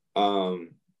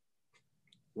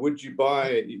 Would you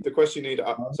buy? The question you need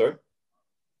to sorry.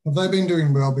 Have they been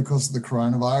doing well because of the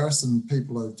coronavirus and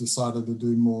people have decided to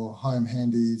do more home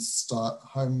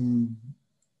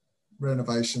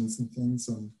renovations and things?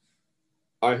 And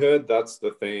I heard that's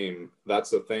the theme. That's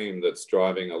the theme that's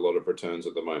driving a lot of returns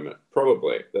at the moment.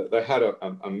 Probably they had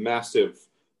a massive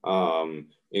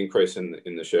increase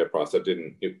in the share price.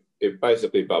 It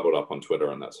basically bubbled up on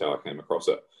Twitter, and that's how I came across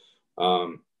it.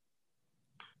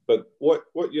 But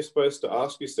what you're supposed to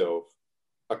ask yourself,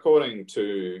 according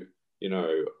to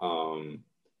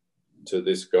to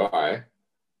this guy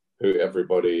who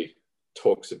everybody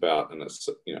talks about, and it's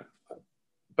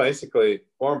basically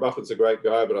Warren Buffett's a great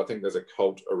guy, but I think there's a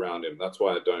cult around him. That's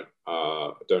why I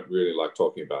don't really like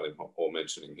talking about him or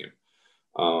mentioning him.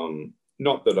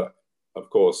 Not that of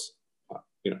course,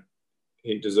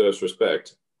 he deserves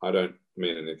respect. I don't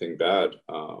mean anything bad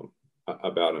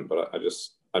about him, but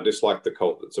I dislike the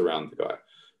cult that's around the guy.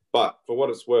 But for what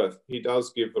it's worth, he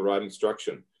does give the right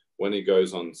instruction when he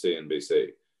goes on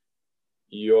CNBC.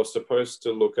 You're supposed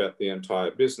to look at the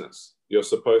entire business. You're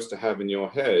supposed to have in your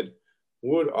head,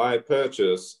 would I walk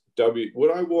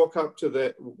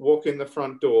in the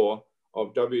front door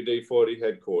of WD-40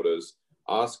 headquarters,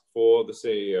 ask for the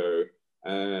CEO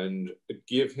and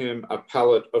give him a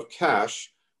pallet of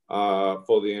cash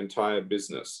for the entire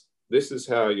business? This is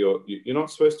how you're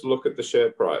not supposed to look at the share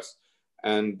price.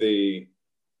 And the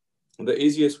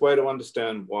easiest way to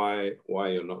understand why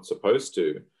you're not supposed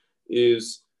to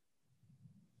is,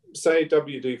 say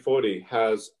WD-40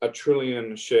 has 1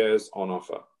 trillion shares on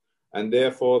offer, and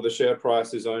therefore the share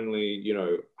price is only,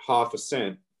 half a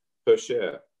cent per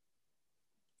share.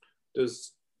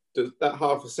 Does that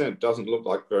half a cent doesn't look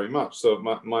like very much, so it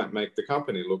might make the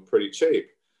company look pretty cheap.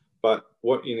 But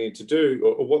what you need to do,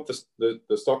 or what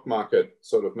the stock market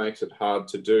sort of makes it hard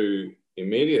to do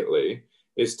immediately,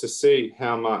 is to see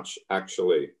how much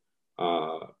actually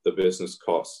the business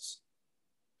costs.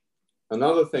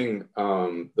 Another thing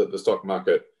that the stock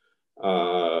market,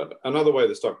 another way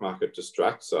the stock market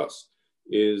distracts us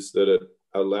is that it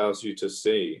allows you to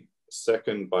see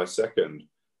second by second,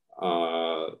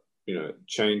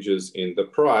 changes in the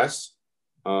price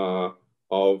of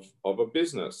a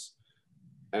business.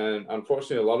 And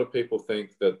unfortunately, a lot of people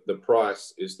think that the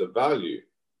price is the value.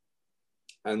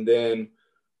 And then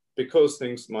because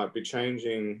things might be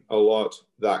changing a lot,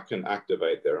 that can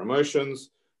activate their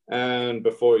emotions. And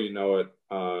before you know it,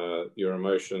 your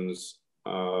emotions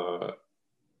are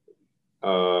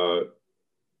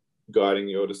guiding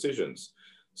your decisions.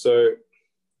 So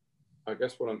I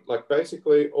guess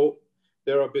basically,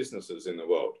 there are businesses in the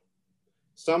world.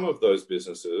 Some of those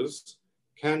businesses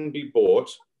can be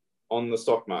bought on the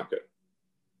stock market.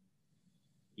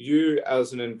 You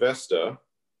as an investor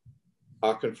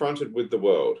are confronted with the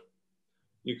world.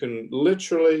 You can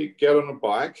literally get on a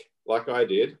bike, like I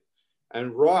did,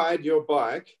 and ride your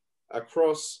bike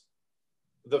across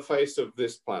the face of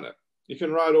this planet. You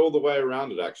can ride all the way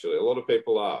around it, actually. A lot of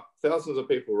people are. Thousands of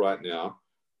people right now,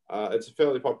 it's a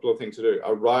fairly popular thing to do,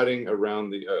 are riding around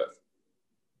the earth.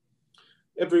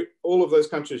 All of those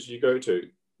countries you go to,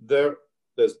 there's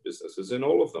businesses in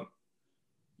all of them.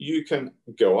 You can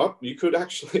go up. You could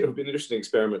actually, it would be an interesting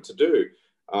experiment to do.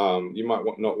 You might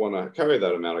not want to carry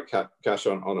that amount of cash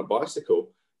on a bicycle,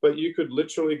 but you could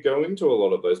literally go into a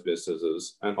lot of those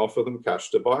businesses and offer them cash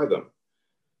to buy them.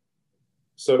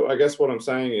 So I guess what I'm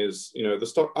saying is, the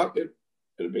stock,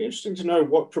 it'd be interesting to know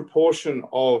what proportion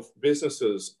of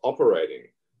businesses operating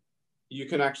you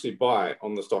can actually buy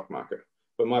on the stock market.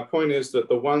 But my point is that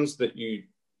the ones that you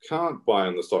can't buy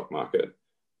on the stock market,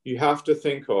 you have to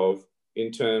think of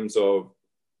in terms of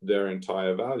their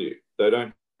entire value. They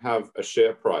don't have a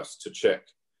share price to check.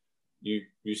 You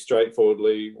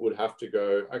straightforwardly would have to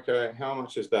go, okay, how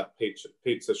much is that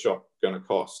pizza shop going to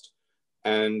cost?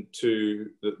 And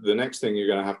the next thing you're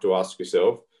going to have to ask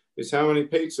yourself is how many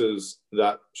pizzas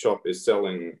that shop is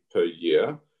selling per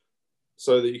year,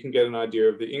 so that you can get an idea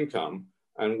of the income.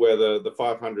 and whether the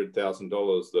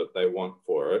 $500,000 that they want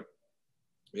for it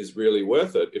is really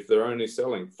worth it. If they're only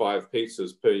selling 5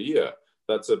 pizzas per year,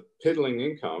 that's a piddling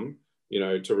income,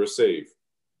 to receive.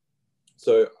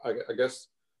 So I guess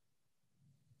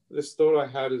this thought I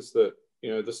had is that,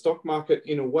 the stock market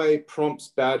in a way prompts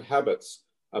bad habits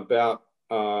about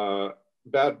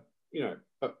bad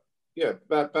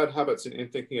habits in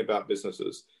thinking about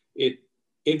businesses. It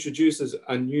introduces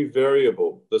a new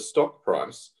variable, the stock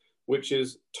price, which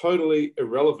is totally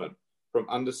irrelevant from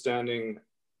understanding,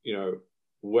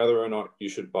 whether or not you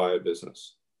should buy a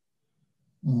business.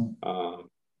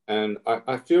 And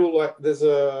I feel like there's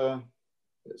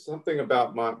something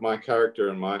about my character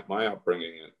and my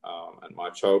upbringing and my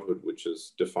childhood, which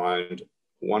has defined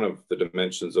one of the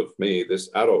dimensions of me, this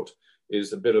adult,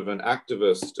 is a bit of an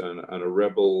activist and a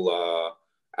rebel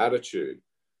attitude.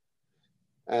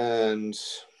 And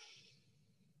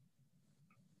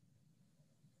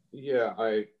yeah,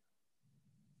 I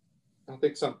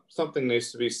think something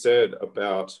needs to be said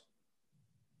about,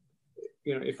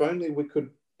 if only we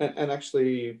could, and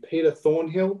actually Peter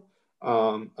Thornhill,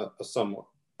 a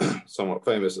somewhat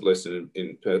famous, at least in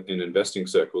investing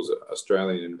circles,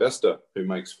 Australian investor who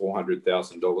makes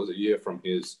 $400,000 a year from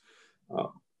his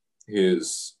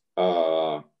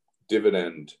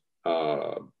dividend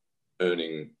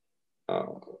earning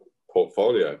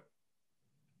portfolio.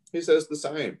 He says the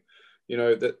same,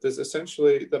 that there's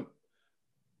essentially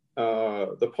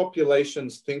the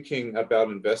population's thinking about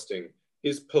investing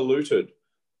is polluted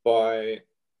by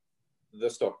the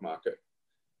stock market.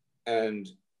 And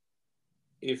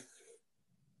if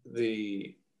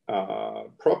the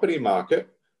property market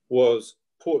was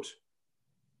put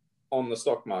on the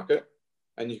stock market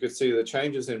and you could see the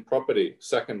changes in property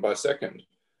second by second,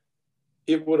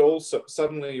 it would also,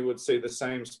 suddenly you would see the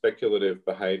same speculative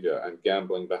behavior and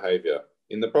gambling behavior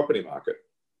in the property market.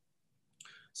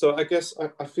 So I guess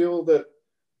I feel that,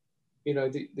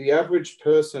 the average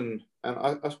person,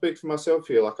 and I speak for myself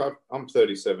here, like I'm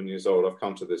 37 years old. I've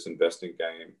come to this investing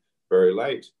game very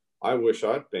late. I wish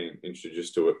I'd been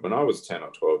introduced to it when I was 10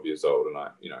 or 12 years old, and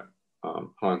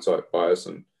hindsight bias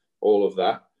and all of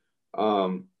that.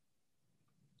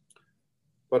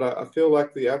 But I feel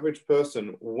like the average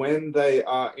person, when they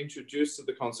are introduced to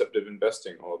the concept of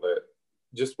investing, or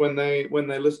just when they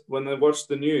watch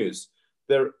the news,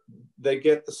 they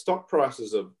get the stock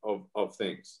prices of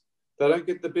things. They don't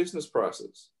get the business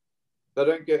prices. They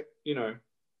don't get,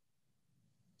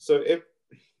 So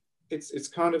it's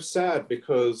kind of sad,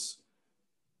 because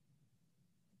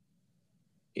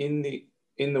in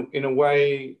a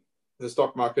way, the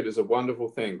stock market is a wonderful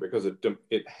thing, because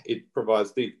it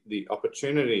provides the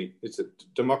opportunity. It's a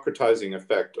democratizing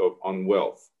effect on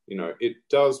wealth. It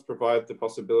does provide the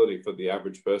possibility for the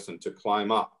average person to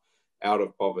climb up out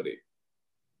of poverty.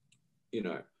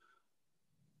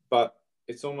 But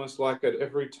it's almost like at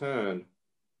every turn,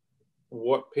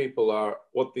 what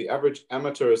the average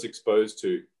amateur is exposed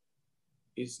to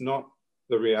is not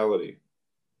the reality.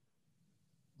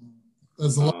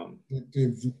 There's a lot of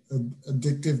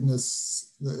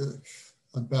addictiveness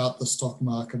about the stock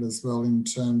market as well, in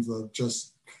terms of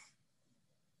just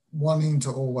wanting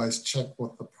to always check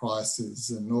what the price is,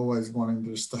 and always wanting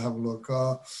just to have a look.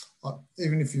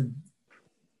 Even if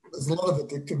there's a lot of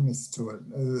addictiveness to it.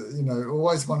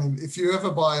 Always wanting, if you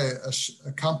ever buy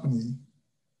a company,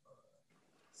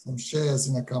 some shares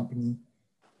in a company,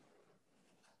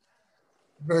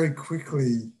 very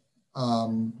quickly,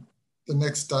 the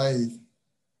next day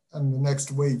and the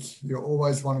next week, you're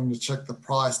always wanting to check the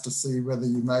price to see whether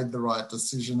you made the right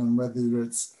decision, and whether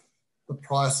the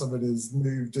price of it is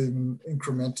moved even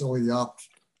incrementally up.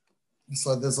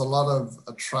 So there's a lot of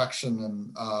attraction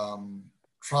and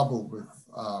trouble with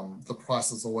the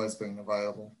prices always being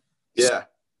available. Yeah.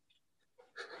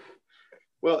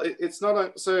 Well, it's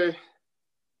not so,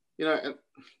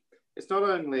 it's not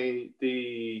only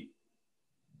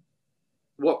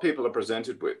what people are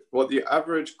presented with, what the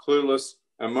average clueless,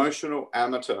 emotional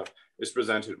amateur is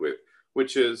presented with,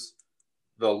 which is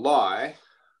the lie.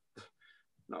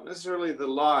 Not necessarily the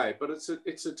lie, but it's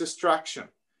a distraction.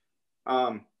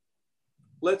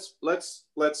 Let's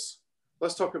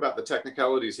talk about the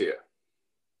technicalities here.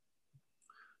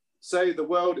 Say the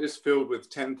world is filled with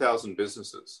 10,000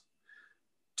 businesses.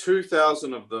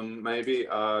 2,000 of them maybe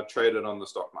are traded on the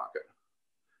stock market.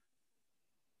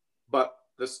 But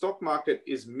the stock market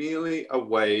is merely a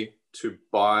way to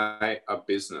buy a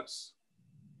business.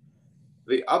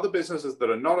 The other businesses that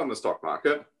are not on the stock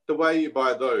market, the way you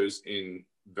buy those in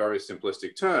very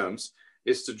simplistic terms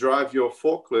is to drive your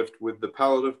forklift with the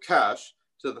pallet of cash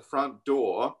to the front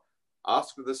door,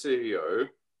 ask the CEO,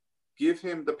 give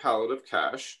him the pallet of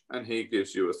cash and he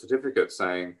gives you a certificate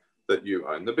saying that you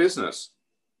own the business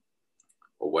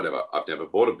or whatever. I've never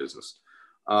bought a business.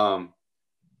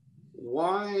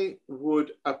 Why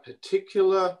would a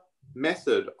particular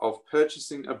method of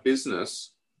purchasing a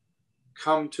business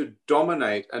come to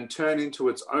dominate and turn into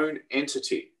its own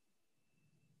entity?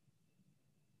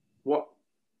 What?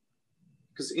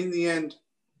 Because in the end,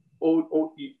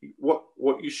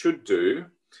 what you should do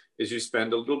is you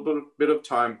spend a little bit of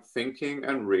time thinking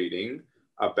and reading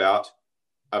about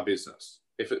a business.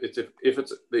 If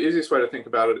it's the easiest way to think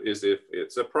about it is if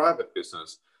it's a private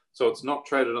business, so it's not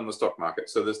traded on the stock market.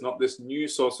 So there's not this new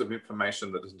source of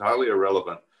information that is entirely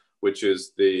irrelevant, which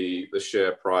is the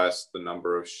share price, the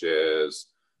number of shares,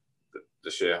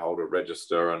 the shareholder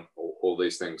register, and all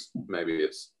these things. Maybe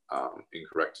it's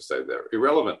incorrect to say they're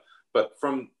irrelevant, but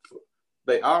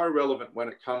they are irrelevant when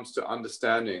it comes to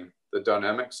understanding the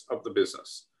dynamics of the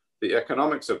business, the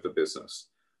economics of the business.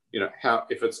 You know,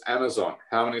 if it's Amazon,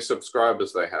 how many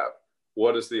subscribers they have,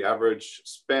 what is the average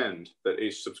spend that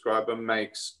each subscriber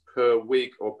makes per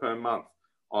week or per month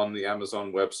on the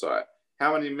Amazon website?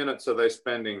 How many minutes are they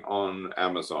spending on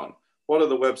Amazon? What are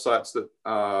the websites that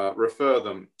refer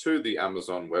them to the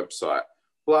Amazon website?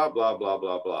 Blah, blah, blah,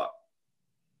 blah, blah.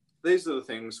 These are the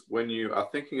things when you are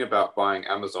thinking about buying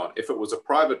Amazon, if it was a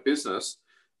private business,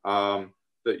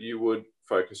 that you would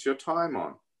focus your time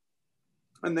on.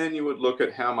 And then you would look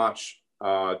at how much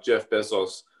Jeff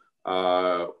Bezos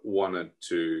wanted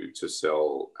to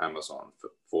sell Amazon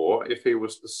for if he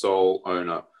was the sole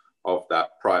owner of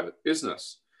that private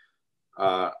business.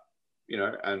 You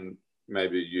know, and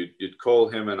maybe you'd call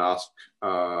him and ask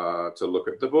to look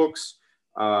at the books,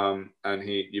 and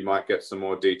you might get some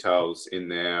more details in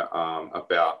there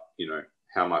about, you know,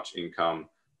 how much income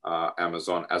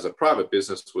Amazon as a private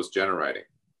business was generating.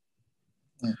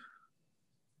 Yeah.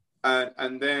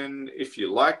 And then if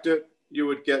you liked it, you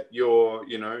would get your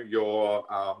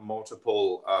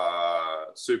multiple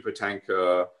super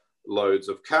tanker loads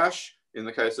of cash in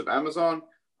the case of Amazon,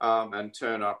 and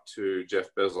turn up to Jeff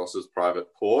Bezos's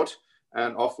private port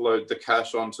and offload the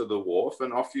cash onto the wharf,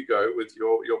 and off you go with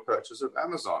your purchase of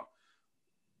Amazon.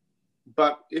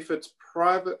 But if it's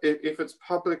private, if it's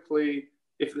publicly,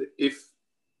 if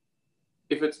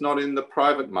it's not in the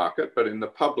private market but in the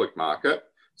public market,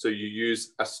 so you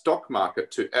use a stock market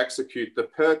to execute the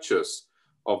purchase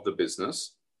of the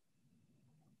business,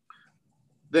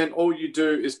 then all you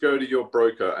do is go to your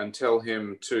broker and tell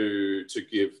him to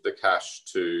give the cash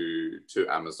to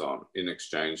Amazon in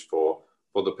exchange for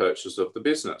the purchase of the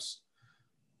business.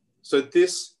 So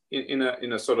this, in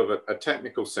a sort of a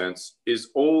technical sense, is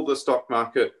all the stock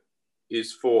market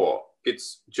is for.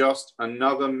 It's just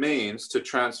another means to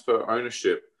transfer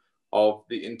ownership of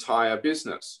the entire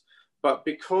business. But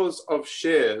because of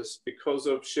shares, because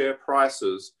of share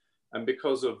prices, and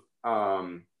because of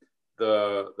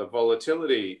the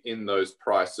volatility in those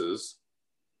prices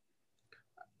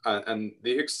and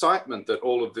the excitement that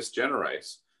all of this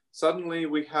generates, suddenly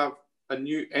we have a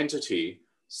new entity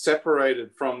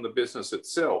separated from the business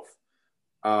itself,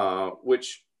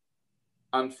 which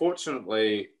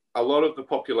unfortunately a lot of the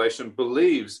population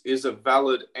believes is a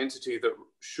valid entity that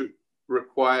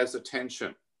requires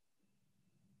attention,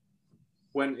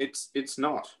 when it's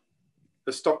not.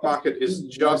 The stock market is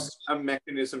just a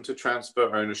mechanism to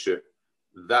transfer ownership.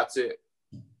 That's it.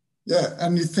 Yeah,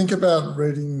 and you think about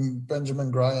reading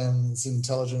Benjamin Graham's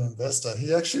Intelligent Investor,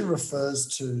 he actually refers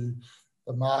to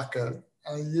the market,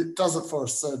 and he does it for a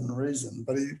certain reason,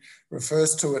 but he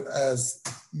refers to it as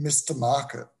Mr.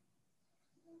 Market.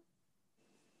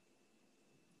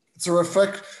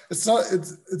 It's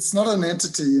not an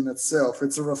entity in itself.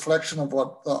 It's a reflection of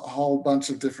what a whole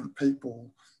bunch of different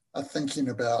people are thinking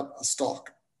about a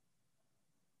stock.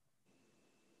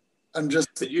 And just...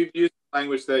 But you used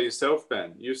language there yourself,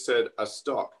 Ben. You said a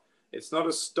stock. It's not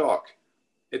a stock.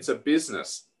 It's a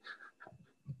business.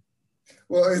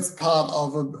 Well, it's part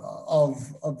of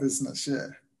a business, yeah.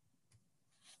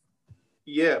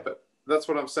 Yeah, but that's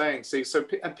what I'm saying. See,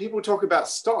 and people talk about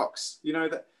stocks. You know,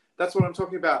 that's what I'm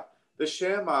talking about. The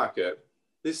share market,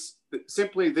 this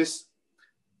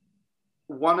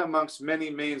one amongst many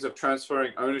means of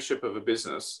transferring ownership of a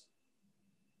business,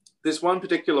 this one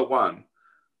particular one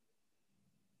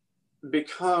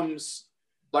becomes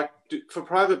like, for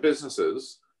private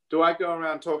businesses, do I go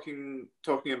around talking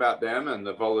about them and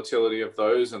the volatility of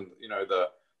those, and, you know,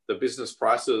 the business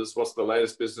prices? What's the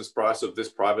latest business price of this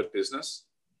private business?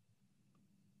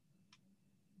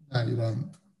 No, you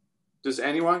don't. Does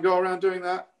anyone go around doing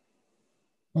that?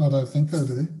 I don't think they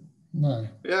do. No.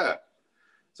 Yeah.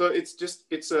 So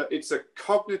it's a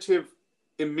cognitive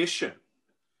emission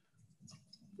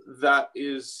that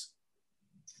is,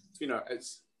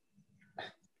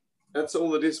 that's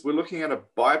all it is. We're looking at a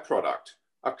byproduct,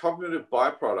 a cognitive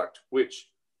byproduct, which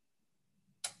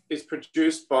is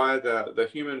produced by the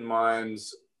human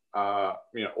mind's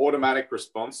automatic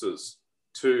responses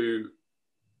to,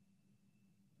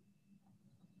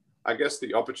 I guess,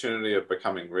 the opportunity of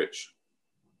becoming rich.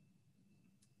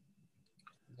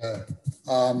 Yeah.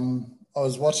 I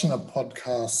was watching a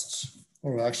podcast,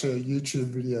 or actually a YouTube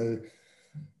video.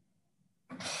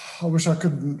 I wish I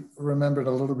could remember it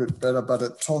a little bit better, but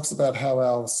it talks about how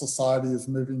our society is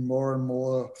moving more and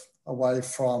more away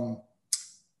from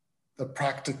the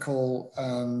practical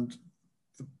and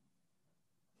the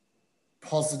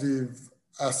positive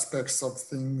aspects of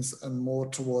things, and more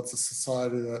towards a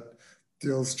society that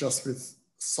deals just with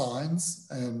signs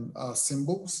and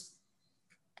symbols.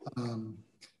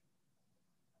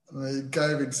 They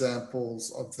gave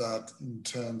examples of that in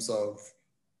terms of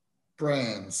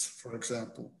brands, for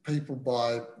example. People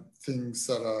buy things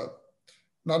that are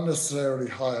not necessarily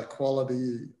higher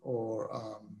quality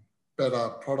or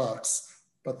better products,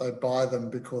 but they buy them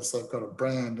because they've got a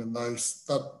brand, and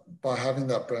that by having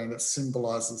that brand, it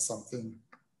symbolizes something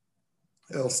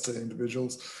else to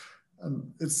individuals.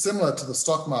 And it's similar to the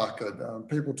stock market.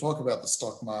 People talk about the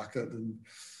stock market, and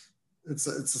it's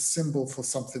a symbol for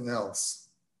something else.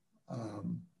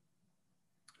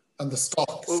 And the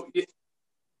stock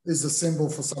is a symbol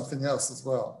for something else as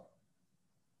well.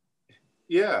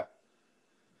 Yeah.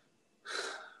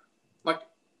 Like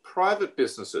private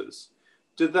businesses,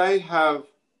 do they have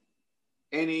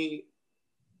any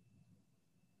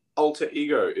alter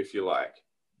ego, if you like?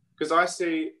 Because I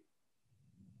see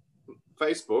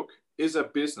Facebook is a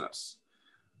business.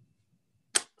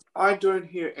 I don't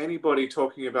hear anybody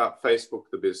talking about Facebook,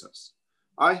 the business.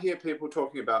 I hear people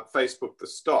talking about Facebook, the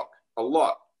stock, a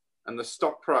lot, and the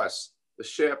stock price, the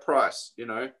share price,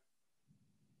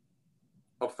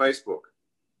 of Facebook.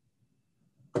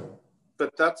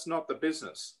 But that's not the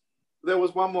business. There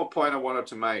was one more point I wanted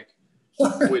to make,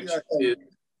 which is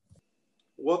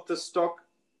what the stock,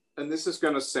 and this is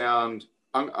going to sound,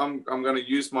 I'm going to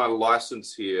use my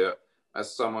license here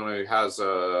as someone who has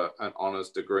an honors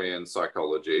degree in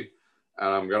psychology, and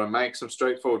I'm going to make some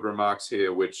straightforward remarks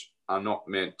here which are not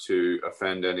meant to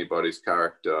offend anybody's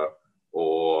character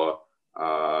or,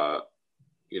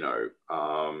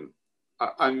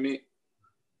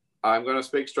 I'm going to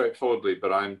speak straightforwardly,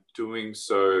 but I'm doing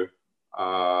so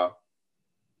from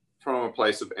a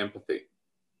place of empathy.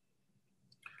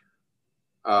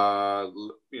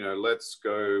 Let's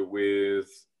go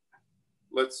with,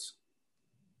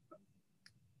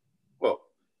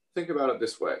 think about it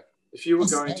this way. If you were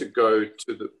going to go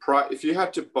to if you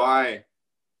had to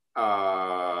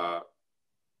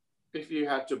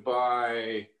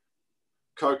buy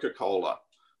Coca-Cola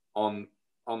on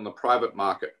the private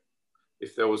market,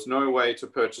 if there was no way to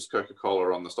purchase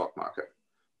Coca-Cola on the stock market,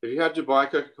 if you had to buy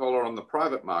Coca-Cola on the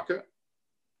private market,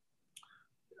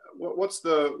 what's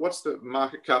the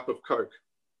market cap of Coke?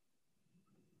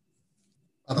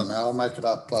 I don't know. I'll make it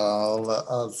up.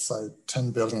 I'll say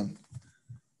 10 billion.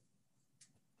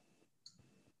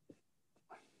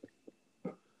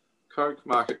 Coke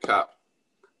market cap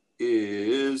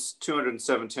is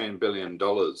 $217 billion.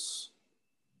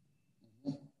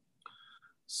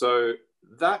 So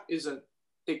that is an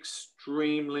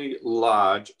extremely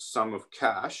large sum of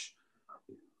cash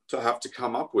to have to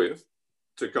come up with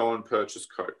to go and purchase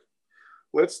Coke.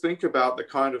 Let's think about the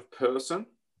kind of person,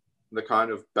 the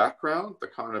kind of background, the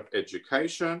kind of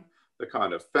education, the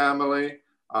kind of family,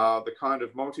 the kind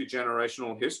of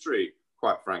multi-generational history,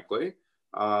 quite frankly,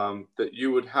 that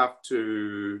you would have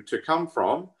to come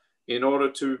from in order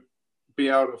to be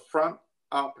able to front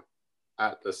up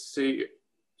at the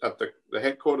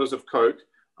headquarters of Coke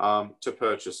to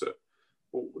purchase it.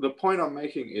 The point I'm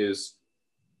making is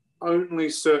only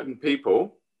certain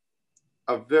people,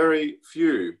 a very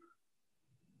few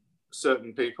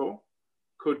certain people,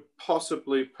 could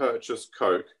possibly purchase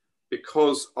Coke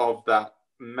because of that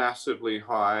massively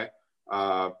high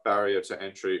barrier to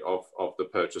entry of the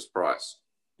purchase price.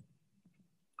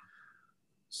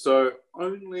 So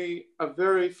only a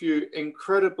very few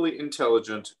incredibly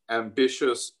intelligent,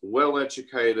 ambitious,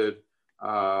 well-educated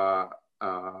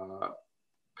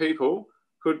people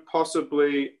could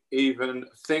possibly even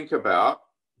think about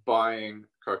buying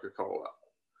Coca-Cola.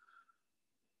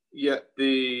 Yet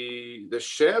the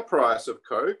share price of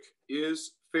Coke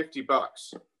is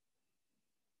 $50.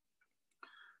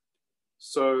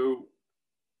 So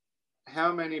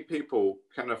how many people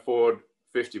can afford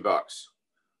 $50?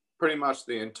 Pretty much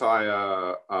the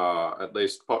entire, at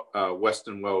least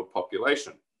Western world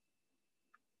population.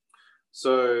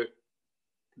 So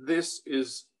this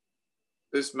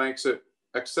makes it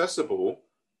accessible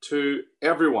to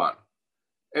everyone.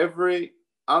 Every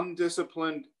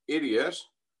undisciplined idiot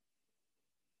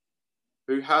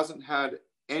who hasn't had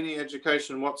any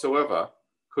education whatsoever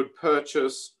could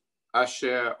purchase a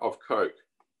share of Coke.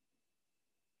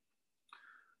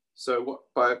 So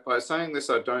by saying this,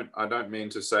 I don't mean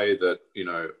to say that, you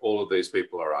know, all of these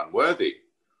people are unworthy,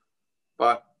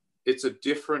 but it's a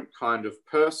different kind of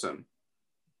person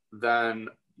than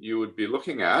you would be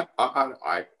looking at.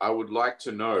 I would like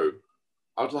to know.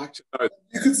 I'd like to know.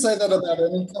 You could say that about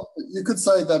any company. You could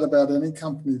say that about any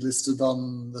company listed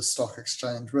on the stock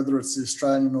exchange, whether it's the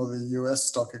Australian or the US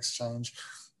stock exchange.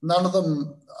 None of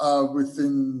them are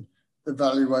within the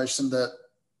valuation that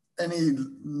any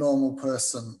normal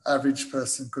person, average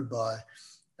person could buy.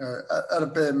 At a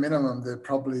bare minimum, they're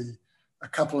probably a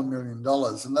couple of $1 million,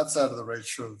 and that's out of the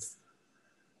reach of,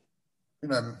 you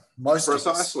know, most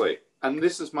precisely. of us. And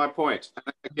this is my point.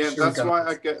 And again,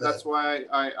 that's why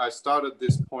I started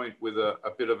this point with a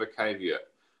bit of a caveat.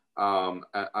 And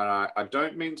I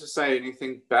don't mean to say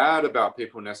anything bad about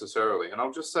people necessarily. And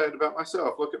I'll just say it about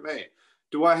myself. Look at me.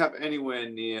 Do I have anywhere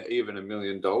near even $1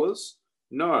 million?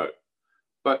 No.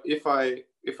 But if I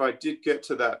did get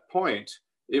to that point,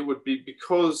 it would be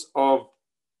because of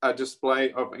a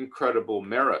display of incredible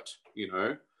merit. You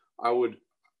know,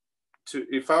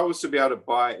 if I was to be able to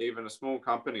buy even a small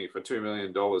company for $2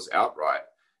 million outright,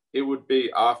 it would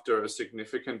be after a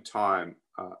significant time,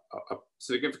 a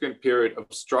significant period of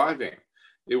striving.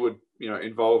 It would, you know,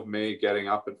 involve me getting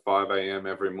up at 5 a.m.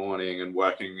 every morning and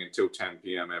working until 10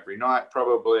 p.m. every night.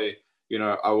 Probably, you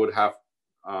know,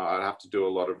 I'd have to do a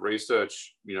lot of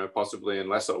research, you know, possibly,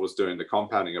 unless I was doing the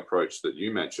compounding approach that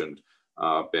you mentioned,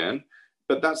 Ben.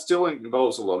 But that still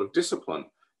involves a lot of discipline,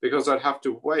 because I'd have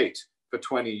to wait for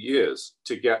 20 years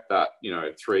to get that, you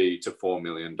know, $3 to $4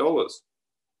 million.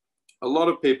 A lot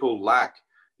of people lack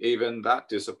even that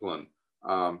discipline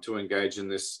to engage in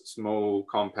this small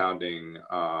compounding,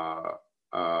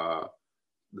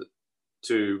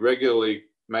 to regularly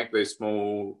make these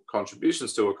small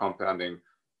contributions to a compounding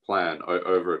plan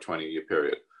over a 20-year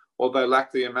period. Or they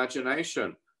lack the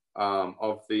imagination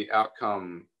of the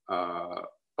outcome,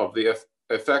 of the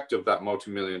effect of that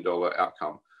multi-million-dollar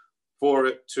outcome, for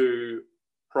it to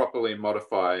properly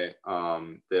modify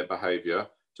their behavior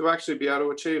to actually be able to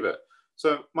achieve it.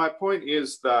 So my point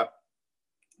is that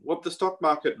what the stock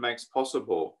market makes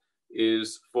possible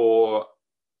is for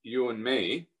you and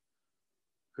me,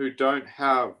 who don't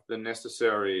have the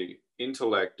necessary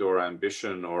intellect or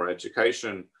ambition or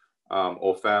education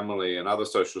or family and other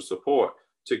social support,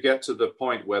 to get to the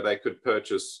point where they could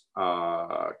purchase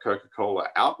Coca-Cola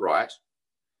outright.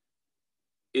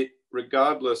 It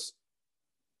regardless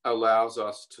allows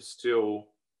us to still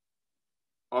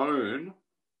own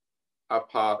a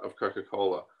part of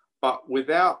Coca-Cola, but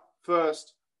without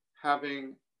first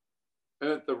having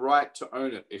earned the right to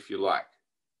own it, if you like.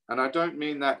 And I don't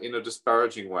mean that in a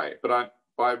disparaging way, but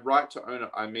by right to own it,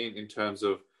 I mean in terms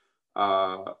of,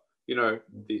 you know,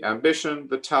 the ambition,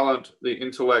 the talent, the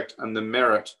intellect, and the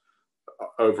merit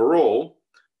overall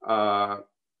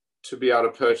to be able to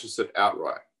purchase it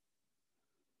outright.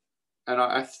 And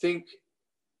I think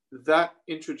that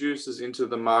introduces into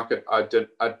the market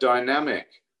a dynamic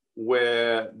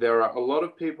where there are a lot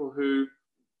of people who,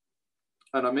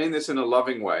 and I mean this in a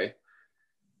loving way,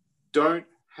 don't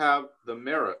have the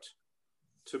merit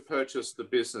to purchase the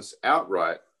business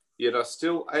outright, yet are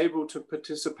still able to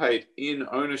participate in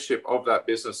ownership of that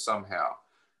business somehow.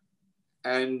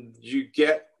 And you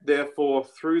get, therefore,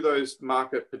 through those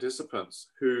market participants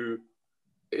who,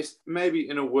 is maybe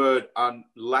in a word,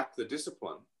 lack the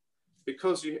discipline,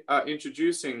 because you are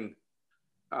introducing,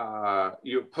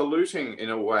 you're polluting in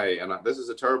a way, and this is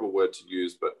a terrible word to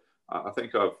use, but I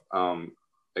think I've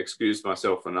excused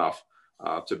myself enough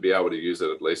to be able to use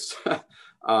it at least.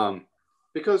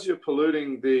 Because you're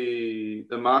polluting the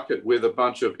market with a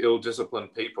bunch of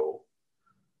ill-disciplined people,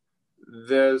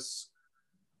 this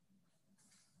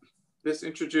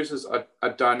introduces a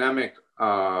dynamic,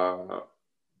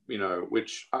 you know,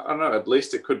 which I don't know, at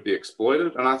least it could be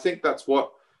exploited. And I think that's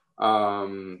what,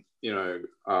 you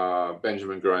know,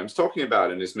 Benjamin Graham's talking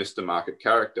about in his Mr. Market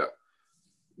character.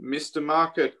 Mr.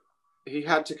 Market, he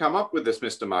had to come up with this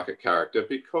Mr. Market character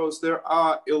because there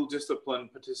are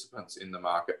ill-disciplined participants in the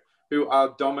market who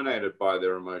are dominated by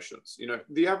their emotions. You know,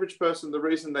 the average person, the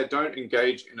reason they don't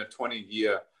engage in a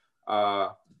 20-year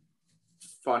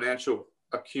financial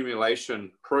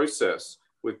accumulation process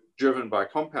driven by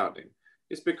compounding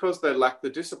is because they lack the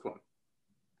discipline.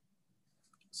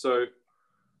 So,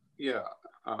 yeah,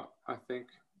 I think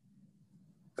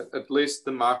at least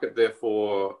the market,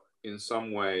 therefore, in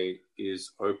some way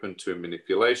is open to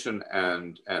manipulation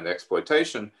and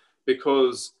exploitation,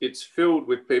 because it's filled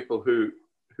with people who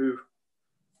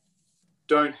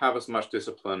don't have as much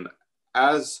discipline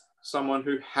as someone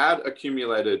who had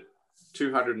accumulated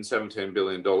 $217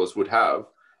 billion would have.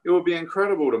 It would be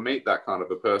incredible to meet that kind of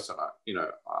a person.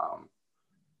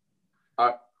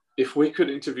 If we could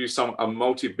interview a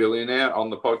multi-billionaire on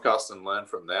the podcast and learn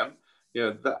from them,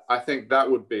 I think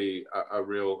that would be a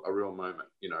real moment.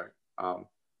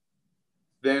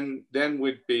 Then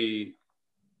we'd be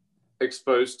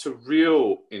exposed to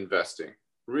real investing,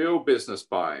 real business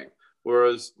buying.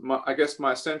 Whereas I guess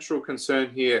my central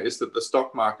concern here is that the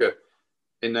stock market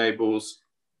enables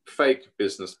fake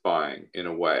business buying in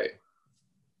a way.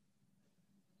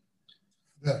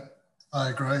 Yeah, I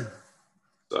agree.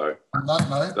 So on that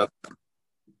note,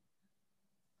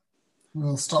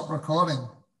 we'll stop recording.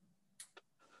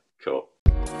 Cool.